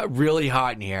 Got really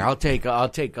hot in here. I'll take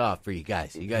off for you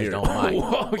guys. You guys Here. don't mind.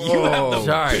 Whoa, you have the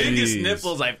sorry. biggest Jeez.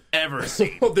 nipples I've ever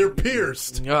seen. Oh, they're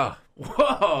pierced. Ugh.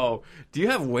 Whoa. Do you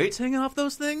have weights hanging off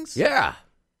those things? Yeah.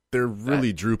 They're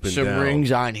really drooping Some down.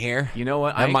 rings on here. You know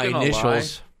what? And I ain't my gonna initials.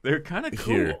 lie. They're kind of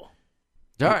cool. Here.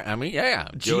 Sorry, I mean, yeah.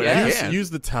 Do what Yeah. I Use, can. use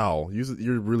the towel.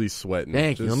 You're really sweating.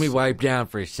 Thank you. Just- Let me wipe down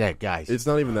for a sec, guys. It's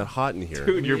not even that hot in here.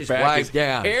 Dude, your Just back wipe is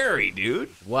down. hairy, dude.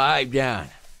 Wipe down.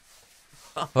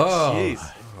 Oh,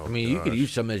 Jeez. I mean, you could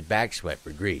use some of this back sweat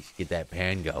for grease. Get that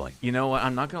pan going. You know what?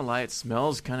 I'm not going to lie. It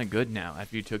smells kind of good now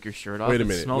after you took your shirt off. Wait a It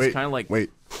minute. smells Wait, kind of like... wait.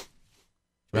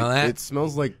 Smell that? It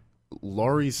smells like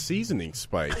Laurie's seasoning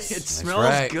spice. It smells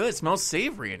right. good. It smells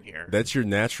savory in here. That's your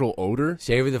natural odor?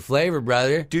 Savor the flavor,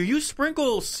 brother. Do you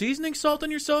sprinkle seasoning salt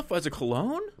on yourself as a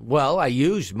cologne? Well, I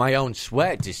use my own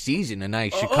sweat to season a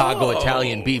nice Chicago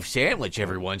Italian beef sandwich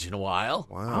every once in a while.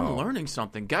 I'm learning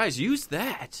something. Guys, use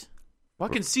that.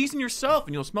 Fucking season yourself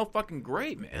and you'll smell fucking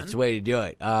great, man. That's the way to do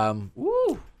it.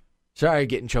 Woo. Sorry,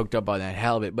 getting choked up on that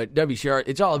halibut, but WCR,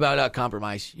 it's all about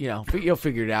compromise. You'll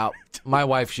figure it out. My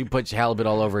wife, she puts halibut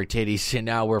all over her titties, and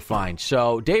now we're fine.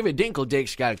 So, David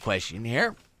Dinkledick's got a question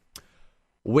here.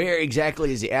 Where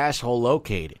exactly is the asshole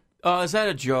located? Is that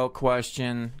a joke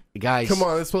question? Guys, Come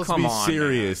on, it's supposed to Come be on,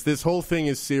 serious. This whole thing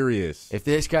is serious. if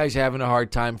this guy's having a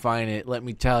hard time finding it, let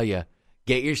me tell you,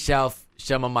 get yourself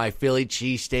some of my Philly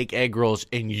cheesesteak egg rolls,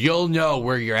 and you'll know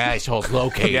where your asshole's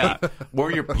located. Yeah.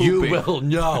 Where you're pooping. You will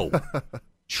know.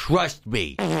 Trust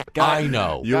me. I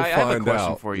know. You'll Guy, I have a find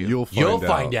question out. for you. You'll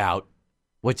find out.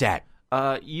 What's that?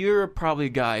 You're probably a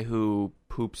guy who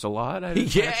poops a lot. I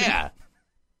didn't Yeah.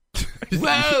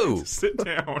 Whoa. Sit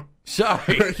down.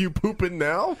 Sorry. Are you pooping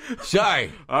now?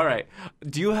 Sorry. All right.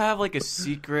 Do you have like a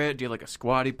secret? Do you have like a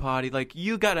squatty potty? Like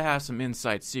you got to have some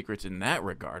inside secrets in that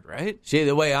regard, right? See,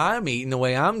 the way I'm eating, the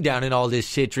way I'm down in all this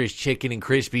citrus chicken and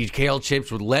crispy kale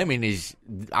chips with lemon is,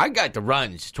 I got the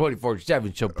runs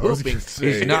 24/7, so pooping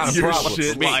is not a your problem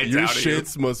shit, for me. your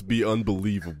shits must be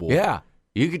unbelievable. Yeah.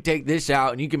 You can take this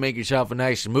out and you can make yourself a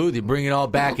nice smoothie, bring it all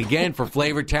back again for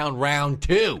Flavor Town round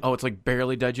 2. Oh, it's like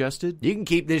barely digested? You can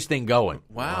keep this thing going.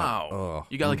 Wow.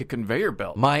 You got like a conveyor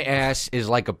belt. My ass is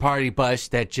like a party bus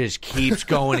that just keeps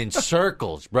going in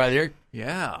circles, brother.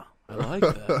 Yeah. I like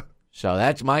that. So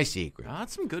that's my secret.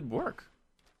 That's some good work.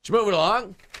 Let's move it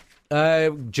along.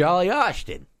 Jolly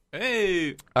Austin.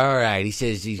 Hey. All right, he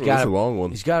says he's Oh, got that's a long one.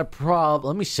 He's got a problem.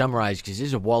 Let me summarize because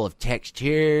there's a wall of text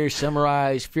here.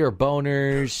 Summarize fear of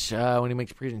boners when he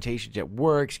makes presentations at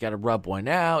work. He's got to rub one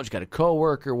out. He's got a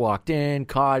coworker walked in,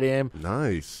 caught him.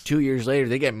 Nice. 2 years later,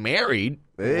 they get married.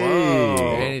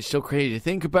 Hey. And it's so crazy to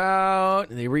think about.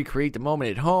 And they recreate the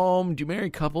moment at home. Do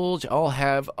married couples all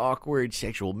have awkward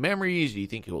sexual memories? Do you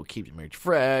think it will keep the marriage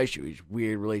fresh? Or is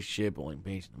weird relationship only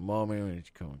based in the moment when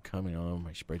it's coming on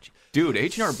my spreadsheet? Dude,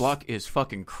 H&R Block is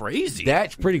fucking crazy.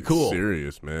 That's pretty cool.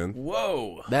 Serious, man.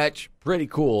 Whoa. That's pretty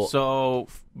cool. So,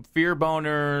 fear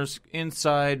boners,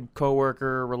 inside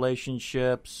coworker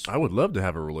relationships. I would love to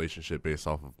have a relationship based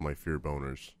off of my fear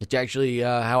boners. It's actually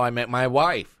how I met my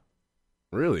wife.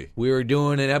 Really? We were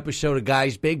doing an episode of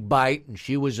Guy's Big Bite, and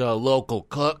she was a local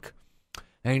cook.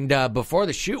 And before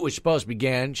the shoot was supposed to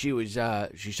begin, she's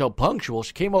so punctual.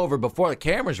 She came over before the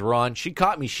cameras were on. She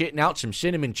caught me shitting out some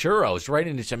cinnamon churros right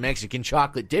into some Mexican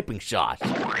chocolate dipping sauce.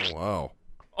 Oh, wow.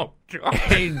 Oh, God.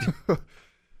 And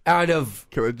out of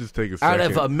Can I just take a second?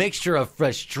 out of a mixture of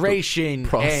frustration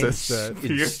Process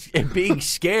and being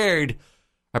scared,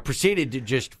 I proceeded to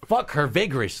just fuck her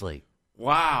vigorously.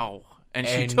 Wow. And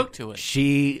she took to it.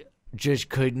 She just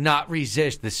could not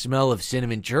resist the smell of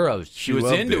cinnamon churros. She was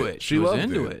loved into it. it. She She was loved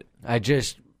into it. it. I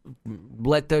just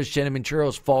let those cinnamon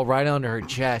churros fall right onto her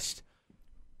chest.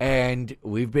 And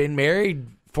we've been married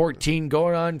 14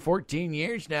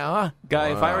 years now, huh? Guy,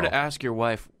 if I were Wow. to ask your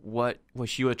wife what was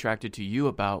she attracted to you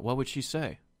about, what would she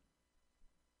say?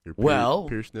 Your Well-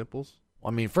 pierced nipples? I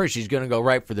mean, first she's going to go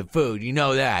right for the food. You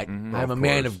know that. I'm a Of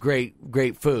man course. of great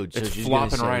food. So It's she's gonna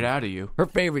flopping say- right out of you. Her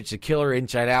favorite's the Killer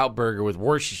Inside Out burger with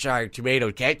Worcestershire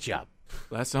tomato ketchup.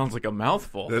 That sounds like a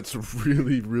mouthful. That's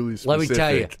really, really specific. Let me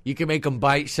tell you can make them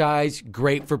bite-sized,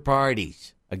 great for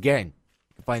parties. Again,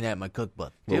 you can find that in my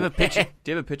cookbook. Do you have a picture?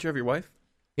 Do you have a picture of your wife?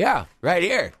 Yeah, right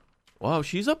here. Wow,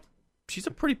 she's a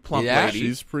pretty plump Yeah, lady.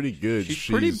 She's pretty good. She's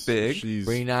pretty big.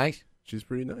 Pretty nice. She's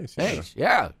pretty nice. Yeah. Thanks.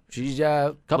 Yeah, she's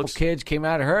a couple Looks- kids came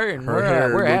out of her, and Her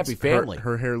hair we're a looks- happy family.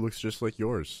 Her hair looks just like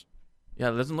yours. Yeah,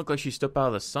 it doesn't look like she stepped out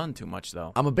of the sun too much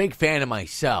though. I'm a big fan of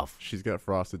myself, She's got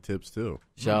frosted tips too.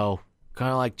 so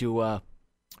kind of like to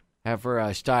have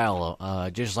her style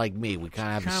just like me. We kind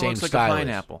of have the Kinda same looks like a stylist.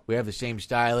 pineapple. We have the same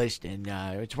stylist, and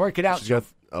it's working out. She's got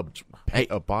Hey.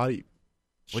 a body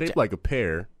shaped that? like a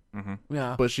pear,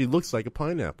 Yeah. but she looks like a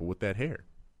pineapple with that hair.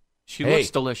 She Hey,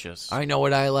 looks delicious. I know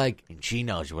what I like, and she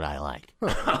knows what I like.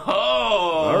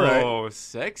 Oh,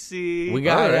 sexy. We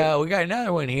got All right. we got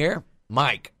another one here,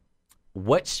 Mike.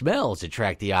 What smells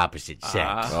attract the opposite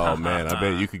sex? Oh man, I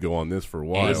bet you could go on this for a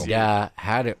while. And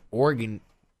how do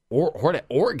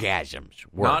orgasms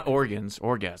work? Not organs,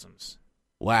 orgasms.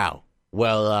 Wow.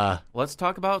 Well, Let's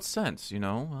talk about sense.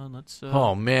 Let's.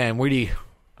 oh man, where do you?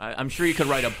 I'm sure you could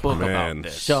write a book Man. about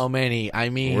this. So many. I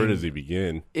mean, Where does he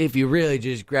begin? if you really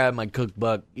just grab my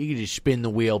cookbook, you can just spin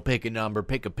the wheel, pick a number,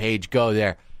 pick a page, go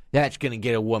there. That's gonna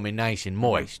get a woman nice and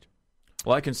moist.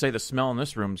 Well, I can say the smell in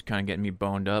this room is kind of getting me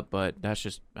boned up, but that's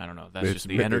just, I don't know. That's just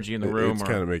the energy in the room. It's or-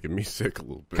 kind of making me sick a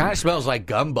little bit. Kind of smells like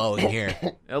gumbo in here.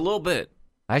 a little bit.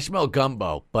 I smell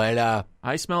gumbo, but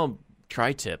I smell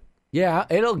tri-tip. yeah,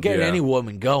 it'll get Yeah. any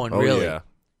woman going. Oh, really. yeah.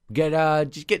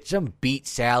 Just get some beet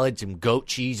salad, some goat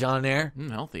cheese on there.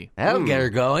 Healthy. That'll get her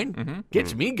going.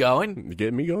 Gets me going.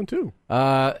 Get me going too.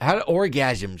 How do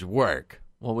orgasms work?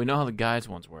 Well, we know how the guys'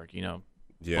 ones work. Yeah.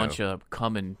 Bunch of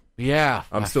coming. Yeah,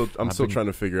 I'm still I've been- trying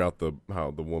to figure out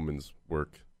how the woman's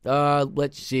work.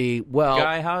 Let's see. Well,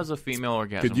 Guy, how does a female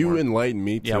orgasm Could you work? enlighten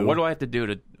me too? Yeah, what do I have to do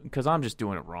to? Because I'm just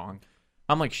doing it wrong.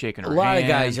 I'm like shaking a her lot hand.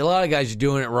 of guys are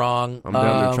doing it wrong. I'm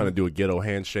down there trying to do a ghetto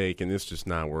handshake, and it's just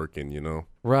not working.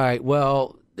 Right.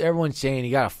 Well, everyone's saying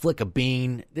you got to flick a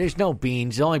bean. There's no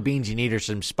beans. The only beans you need are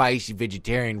some spicy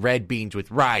vegetarian red beans with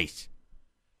rice.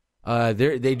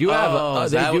 They do have. Oh,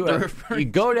 is they that do what they're have- referring you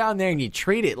go down there and you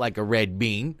treat it like a red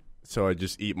bean. So I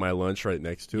just eat my lunch right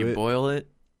next to You it. boil it.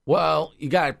 Well, you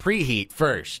got to preheat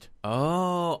first.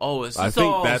 This I is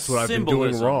think all that's what I've been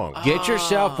doing symbolism. wrong. Get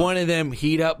yourself one of them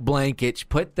heat up blankets.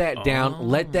 Put that down.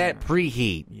 Let that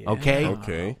preheat. Okay.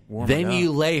 Okay. Warm it Then up.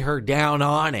 you lay her down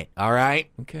on it. All right.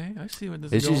 Okay, I see what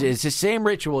this This is. is Going. it's the same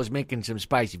ritual as making some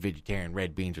spicy vegetarian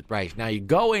red beans with rice. Now you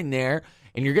go in there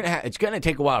and you're gonna it's gonna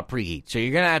take a while to preheat, so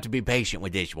you're gonna have to be patient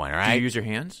with this one. All Do right. you use your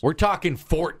hands? We're talking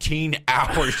 14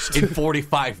 hours and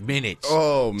 45 minutes.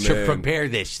 Oh, To man. prepare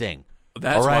this thing.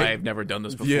 That's all right? why I've never done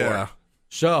this before. Yeah.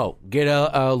 So get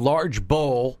a large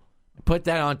bowl, put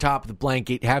that on top of the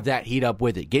blanket, have that heat up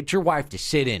with it. Get your wife to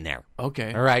sit in there.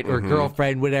 Okay. All right, or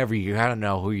girlfriend, whatever I don't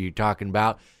know who you're talking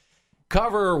about.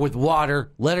 Cover her with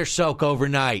water. Let her soak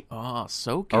overnight. Oh,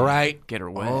 soak it. All right. Get her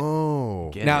wet. Oh.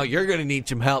 Get Now it. you're going to need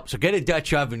some help, so get a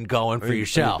Dutch oven going for I need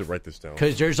yourself. to write this down.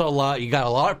 Because there's a lot. You got a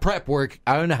lot of prep work.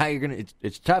 I don't know how you're going to.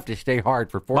 It's tough to stay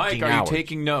hard for 14 Mike, are hours. you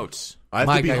taking notes? I have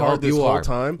Mike, to be I hard hope this you whole are.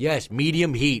 time. Yes,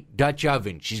 medium heat, Dutch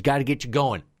oven. She's got to get you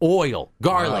going. Oil,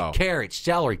 garlic, Wow. carrots,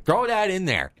 celery. Throw that in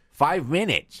there. 5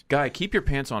 minutes. Guy, keep your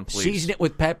pants on, please. Season it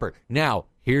with pepper. Now,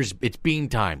 it's bean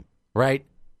time, right?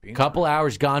 Couple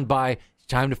hours gone by. It's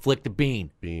time to flick the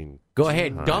bean. Bean. Go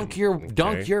ahead, dunk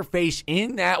your face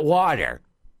in that water.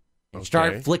 And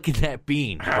start Okay. flicking that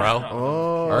bean, bro.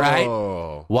 Oh. All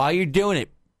right. While you're doing it,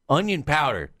 onion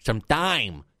powder, some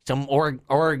thyme, some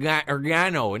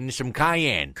oregano, and some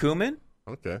cayenne. Cumin?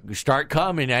 Okay. You start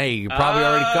coming. Hey, you're probably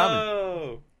already coming.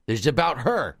 Oh. This is about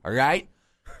her, all right?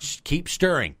 Just keep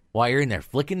stirring while you're in there,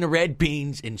 flicking the red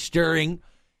beans and stirring.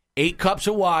 8 cups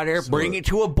of water, bring it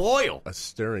to a boil. A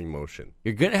stirring motion.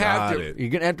 You're gonna have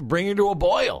to bring her to a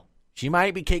boil. She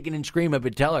might be kicking and screaming,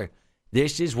 but tell her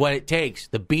this is what it takes.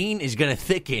 The bean is gonna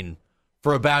thicken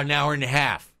for about an hour and a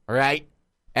half. All right,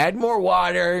 add more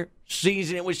water,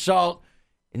 season it with salt,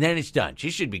 and then it's done. She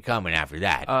should be coming after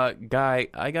that. Guy,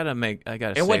 I gotta say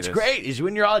And what's this. great is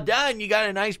when you're all done, you got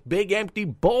a nice big empty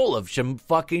bowl of some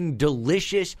fucking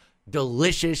delicious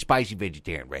spicy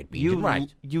vegetarian red beans and rice.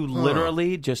 You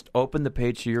literally just opened the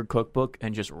page to your cookbook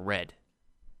and just read.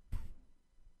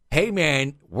 Hey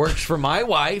man, works for my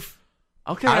wife.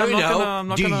 Okay, I don't know. I'm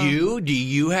not do gonna...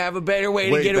 you have a better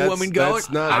way to get a woman going? That's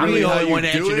not I'm really the how only you one do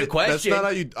answering it. the question. That's not how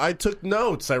you. I took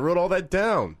notes. I wrote all that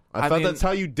down. I thought that's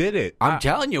how you did it. I'm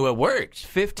telling you, it works.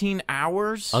 15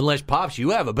 hours? Unless, Pops,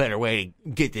 you have a better way to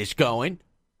get this going.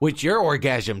 What's your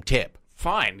orgasm tip?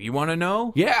 Fine. You want to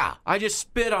know? Yeah. I just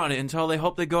spit on it until they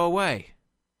hope they go away.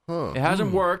 Huh. It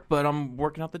hasn't worked, but I'm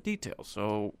working out the details.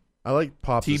 So I like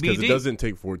Pops because TBD. it doesn't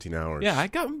take 14 hours. yeah, I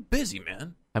got busy,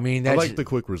 man. I mean, I that's, like the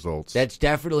quick results. that's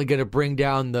definitely going to bring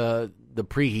down the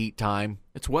preheat time.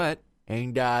 It's wet.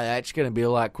 And that's going to be a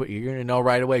lot quicker. You're going to know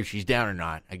right away if she's down or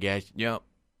not, I guess. Yep.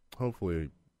 Hopefully,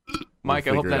 Mike,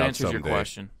 I hope figure that it out answers your someday.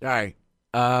 question. All right.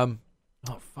 Oh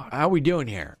fuck. How we doing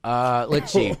here?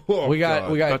 Let's see. Oh, we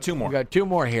got Got 2 more. We got 2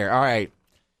 more here. All right.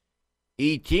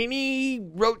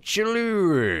 Etini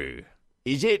Rochelier.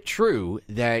 Is it true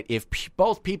that if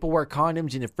both people wear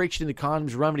condoms and the friction of the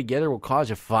condoms rubbing together will cause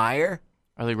a fire?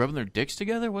 Are they rubbing their dicks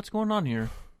together? What's going on here?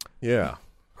 yeah.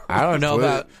 I don't know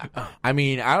What? about. I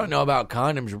mean, I don't know about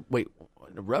condoms. Wait,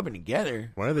 rubbing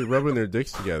together? Why are they rubbing their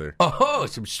dicks together? Oh,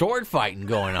 some sword fighting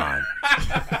going on.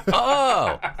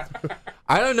 Oh,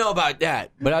 I don't know about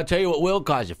that, but I'll tell you what will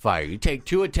cause a fire. You take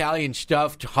 2 Italian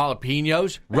stuffed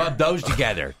jalapenos, rub those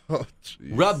together. Oh,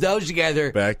 jeez. Rub those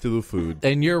together, Back to the food.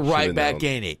 and you're right Should've back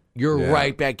known. in it. You're Yeah.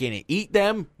 right back in it. Eat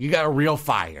them, you got a real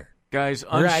fire. Guys,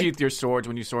 Right. unsheath your swords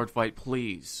when you sword fight,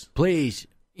 please. Please,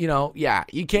 you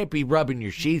can't be rubbing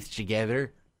your sheaths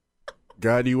together.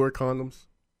 Guy, do you wear condoms?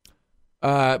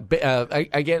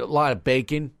 I get a lot of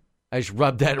bacon. I just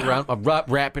rub that around,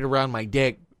 wrap it around my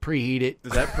dick, preheat it.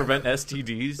 Does that prevent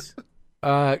STDs?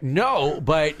 No,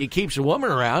 but it keeps a woman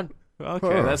around. Okay,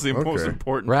 Huh, that's the most okay.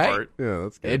 important Right? part. Yeah,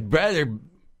 that's good. I'd rather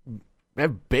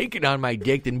have bacon on my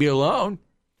dick than be alone.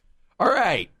 All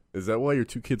right. Is that why your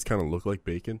 2 kids kind of look like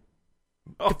bacon?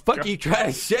 The fuck you trying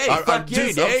to say? I'm Fuck you,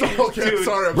 just- I'm Dave. sorry, okay, I'm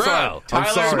sorry. I'm Bro, sorry. I'm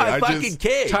Tyler's sorry. my I fucking just,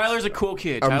 kid. Tyler's a cool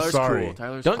kid. I'm Tyler's sorry. cool.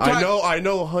 Tyler's Don't cool. talk- I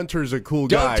know Hunter's a cool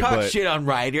Don't guy, talk but shit on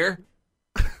Ryder.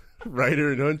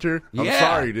 Ryder and Hunter? I'm Yeah.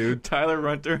 sorry, dude. Tyler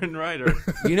Runter and Ryder.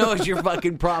 You know what your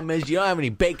fucking problem is? You don't have any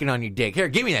bacon on your dick. Here,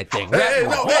 give me that thing. Hey,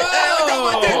 no, hey, let go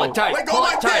of my dick. Pull it tight. Let go Pull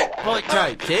of it my tight. dick. Pull it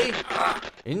tight. See?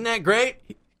 Isn't that great?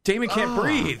 Damon can't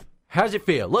breathe. How's it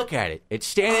feel? Look at it. It's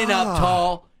standing up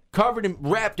tall,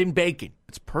 wrapped in bacon.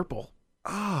 It's purple.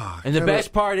 And the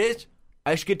best part is,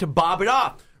 I just get to bob it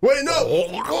off. Wait, no.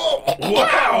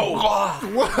 Wow!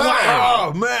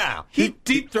 Oh man! He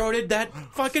deep-throated that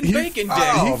fucking bacon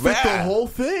dick. He fit the man. whole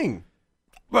thing.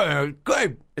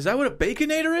 Good. Is that what a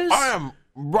baconator is? I am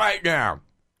right now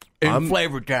in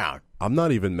Flavor Town. I'm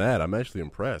not even mad. I'm actually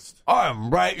impressed. I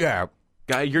am right there.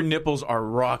 Guy, your nipples are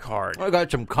rock hard. I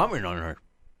got some coming on her.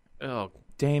 Oh,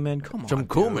 Damon, come on, Some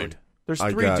cumin. dude. There's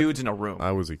I 3 got- dudes in a room.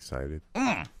 I was excited.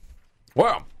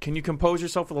 Well, Can you compose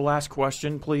yourself for the last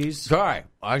question, please? sorry.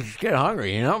 I just get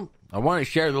hungry, you know? I want to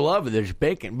share the love of this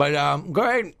bacon. But go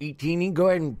ahead, Etini. Go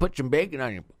ahead and put some bacon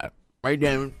on your... right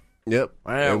down. Yep.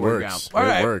 There It we works. go. All It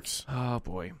right. works. Oh,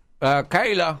 boy.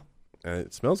 Kayla. And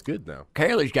it smells good now.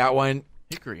 Kayla's got one.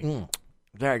 Hickory.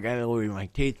 Sorry, I got to lower my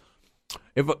teeth.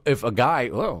 If a guy...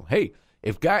 Oh, hey.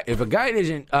 If a guy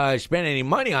doesn't spend any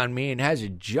money on me and has a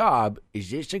job, is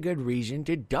this a good reason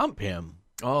to dump him?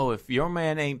 Oh, if your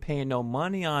man ain't paying no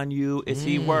money on you, is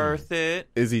he worth it?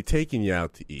 Is he taking you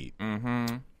out to eat?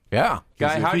 Mm-hmm. Yeah.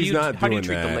 Guy, if how do he's you not treat doing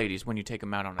the that- ladies when you take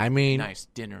them out on a I mean- nice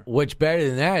dinner? What's better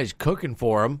than that is cooking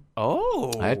for them.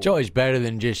 Oh, That's always better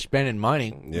than just spending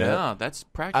money. yeah, that's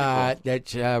practical.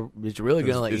 That's it's really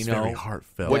going to let it's you know. very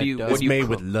heartfelt. What do you- It's what do you made cook?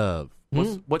 with love.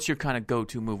 What's your kind of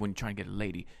go-to move when you're trying to get a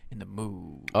lady in the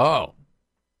mood? Oh,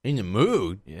 in the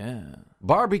mood. Yeah,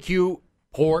 Barbecue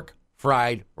pork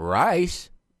fried rice.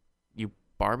 you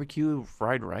barbecue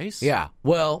fried rice? Yeah.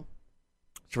 Well,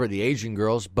 it's for the Asian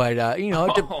girls, but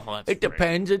Oh, that's it great.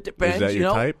 depends. It depends. that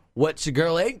your type? What's the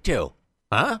girl into?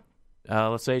 Huh?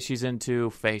 Let's say she's into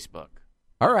Facebook.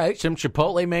 All right, some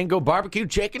Chipotle mango barbecue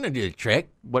chicken will do the trick.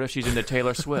 What if she's into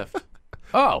Taylor Swift?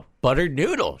 Oh, buttered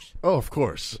noodles. Oh, of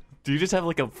course. Do you just have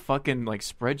like a fucking like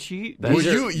spreadsheet? Well,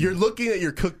 you're looking at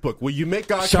your cookbook. Will you make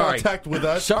eye contact with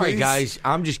us? Sorry, please? guys.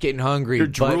 I'm just getting hungry. You're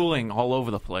but drooling all over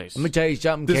the place. Let me tell you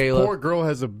something, This Caleb. poor girl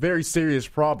has a very serious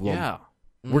problem. Yeah.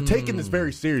 We're taking this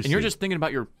very seriously. And you're just thinking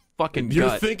about your fucking You're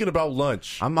gut. thinking about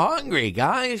lunch. I'm hungry,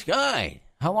 guys.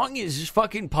 How long does this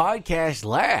fucking podcast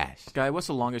last? Guy, what's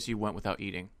the longest you went without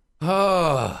eating?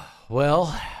 Oh,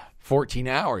 well, 14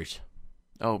 hours.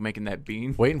 Oh, making that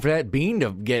bean? Waiting for that bean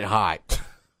to get hot.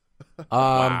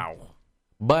 Wow.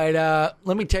 But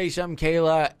let me tell you something,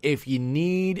 Kayla. If you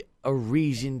need a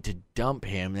reason to dump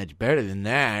him, that's better than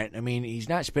that. I mean, he's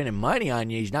not spending money on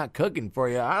you. He's not cooking for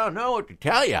you. I don't know what to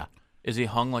tell you. Is he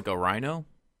hung like a rhino?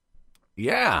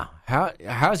 Yeah.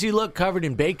 How's he look covered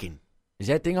in bacon? Is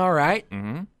that thing all right?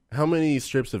 Mm-hmm. How many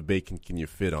strips of bacon can you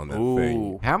fit on that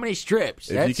thing? How many strips?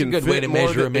 If That's you can a good fit way to more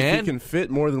measure a than- man. If you can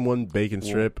fit more than one bacon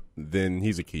strip, then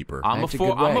he's a keeper. I'm That's a a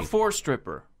good way.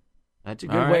 4-stripper. That's a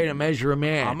good All way right. to measure a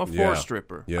man. I'm a Yeah.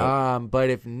 4-stripper. Yeah. But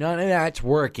if none of that's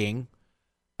working,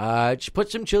 just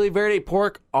put some chili verde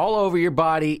pork all over your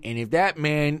body, and if that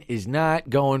man is not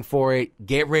going for it,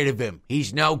 get rid of him.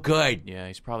 He's no good. Yeah,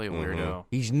 he's probably a weirdo.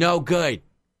 He's no good.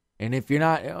 And if you're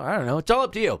not, I don't know. It's all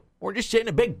up to you. Or just sit in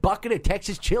a big bucket of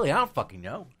Texas chili. I don't fucking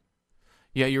know.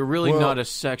 Yeah, you're really Well, not a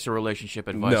sex or relationship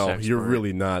advice No, expert. you're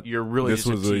really not. You're really this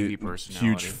just was a TV personality.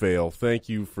 huge fail. Thank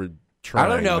you for trying.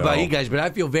 I don't know about though. you guys, but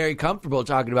I feel very comfortable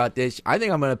talking about this. I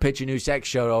think I'm going to pitch a new sex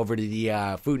show over to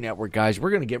the Food Network guys. We're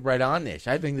going to get right on this.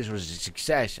 I think this was a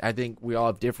success. I think we all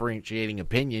have differentiating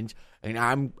opinions, and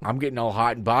I'm getting all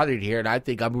hot and bothered here, and I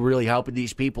think I'm really helping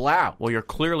these people out. Well, you're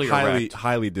clearly Highly, erect.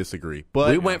 highly disagree.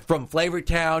 But We went from Flavor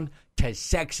Town to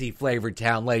sexy Flavor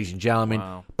Town, ladies and gentlemen.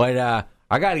 Wow. But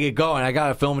I got to get going. I got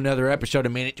to film another episode a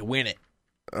minute to win it.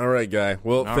 all right, guy.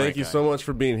 Well, All thank right, you guy. so much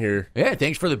for being here. Yeah,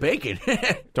 thanks for the bacon.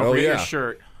 Don't Oh, forget your yeah.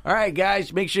 shirt. All right,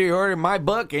 guys, make sure you order my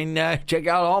book and check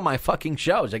out all my fucking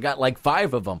shows. I got like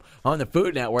 5 of them on the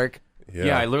Food Network.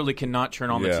 Yeah, I literally cannot turn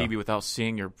on Yeah. the TV without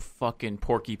seeing your fucking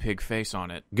Porky Pig face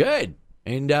on it. Good.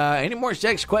 And any more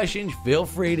sex questions, feel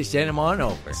free to send them on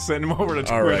over. Send him over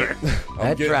to All right.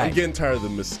 That's right. I'm getting tired of the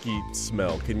mesquite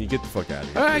smell. Can you get the fuck out of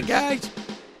here? All right, guys.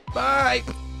 Bye.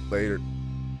 Later.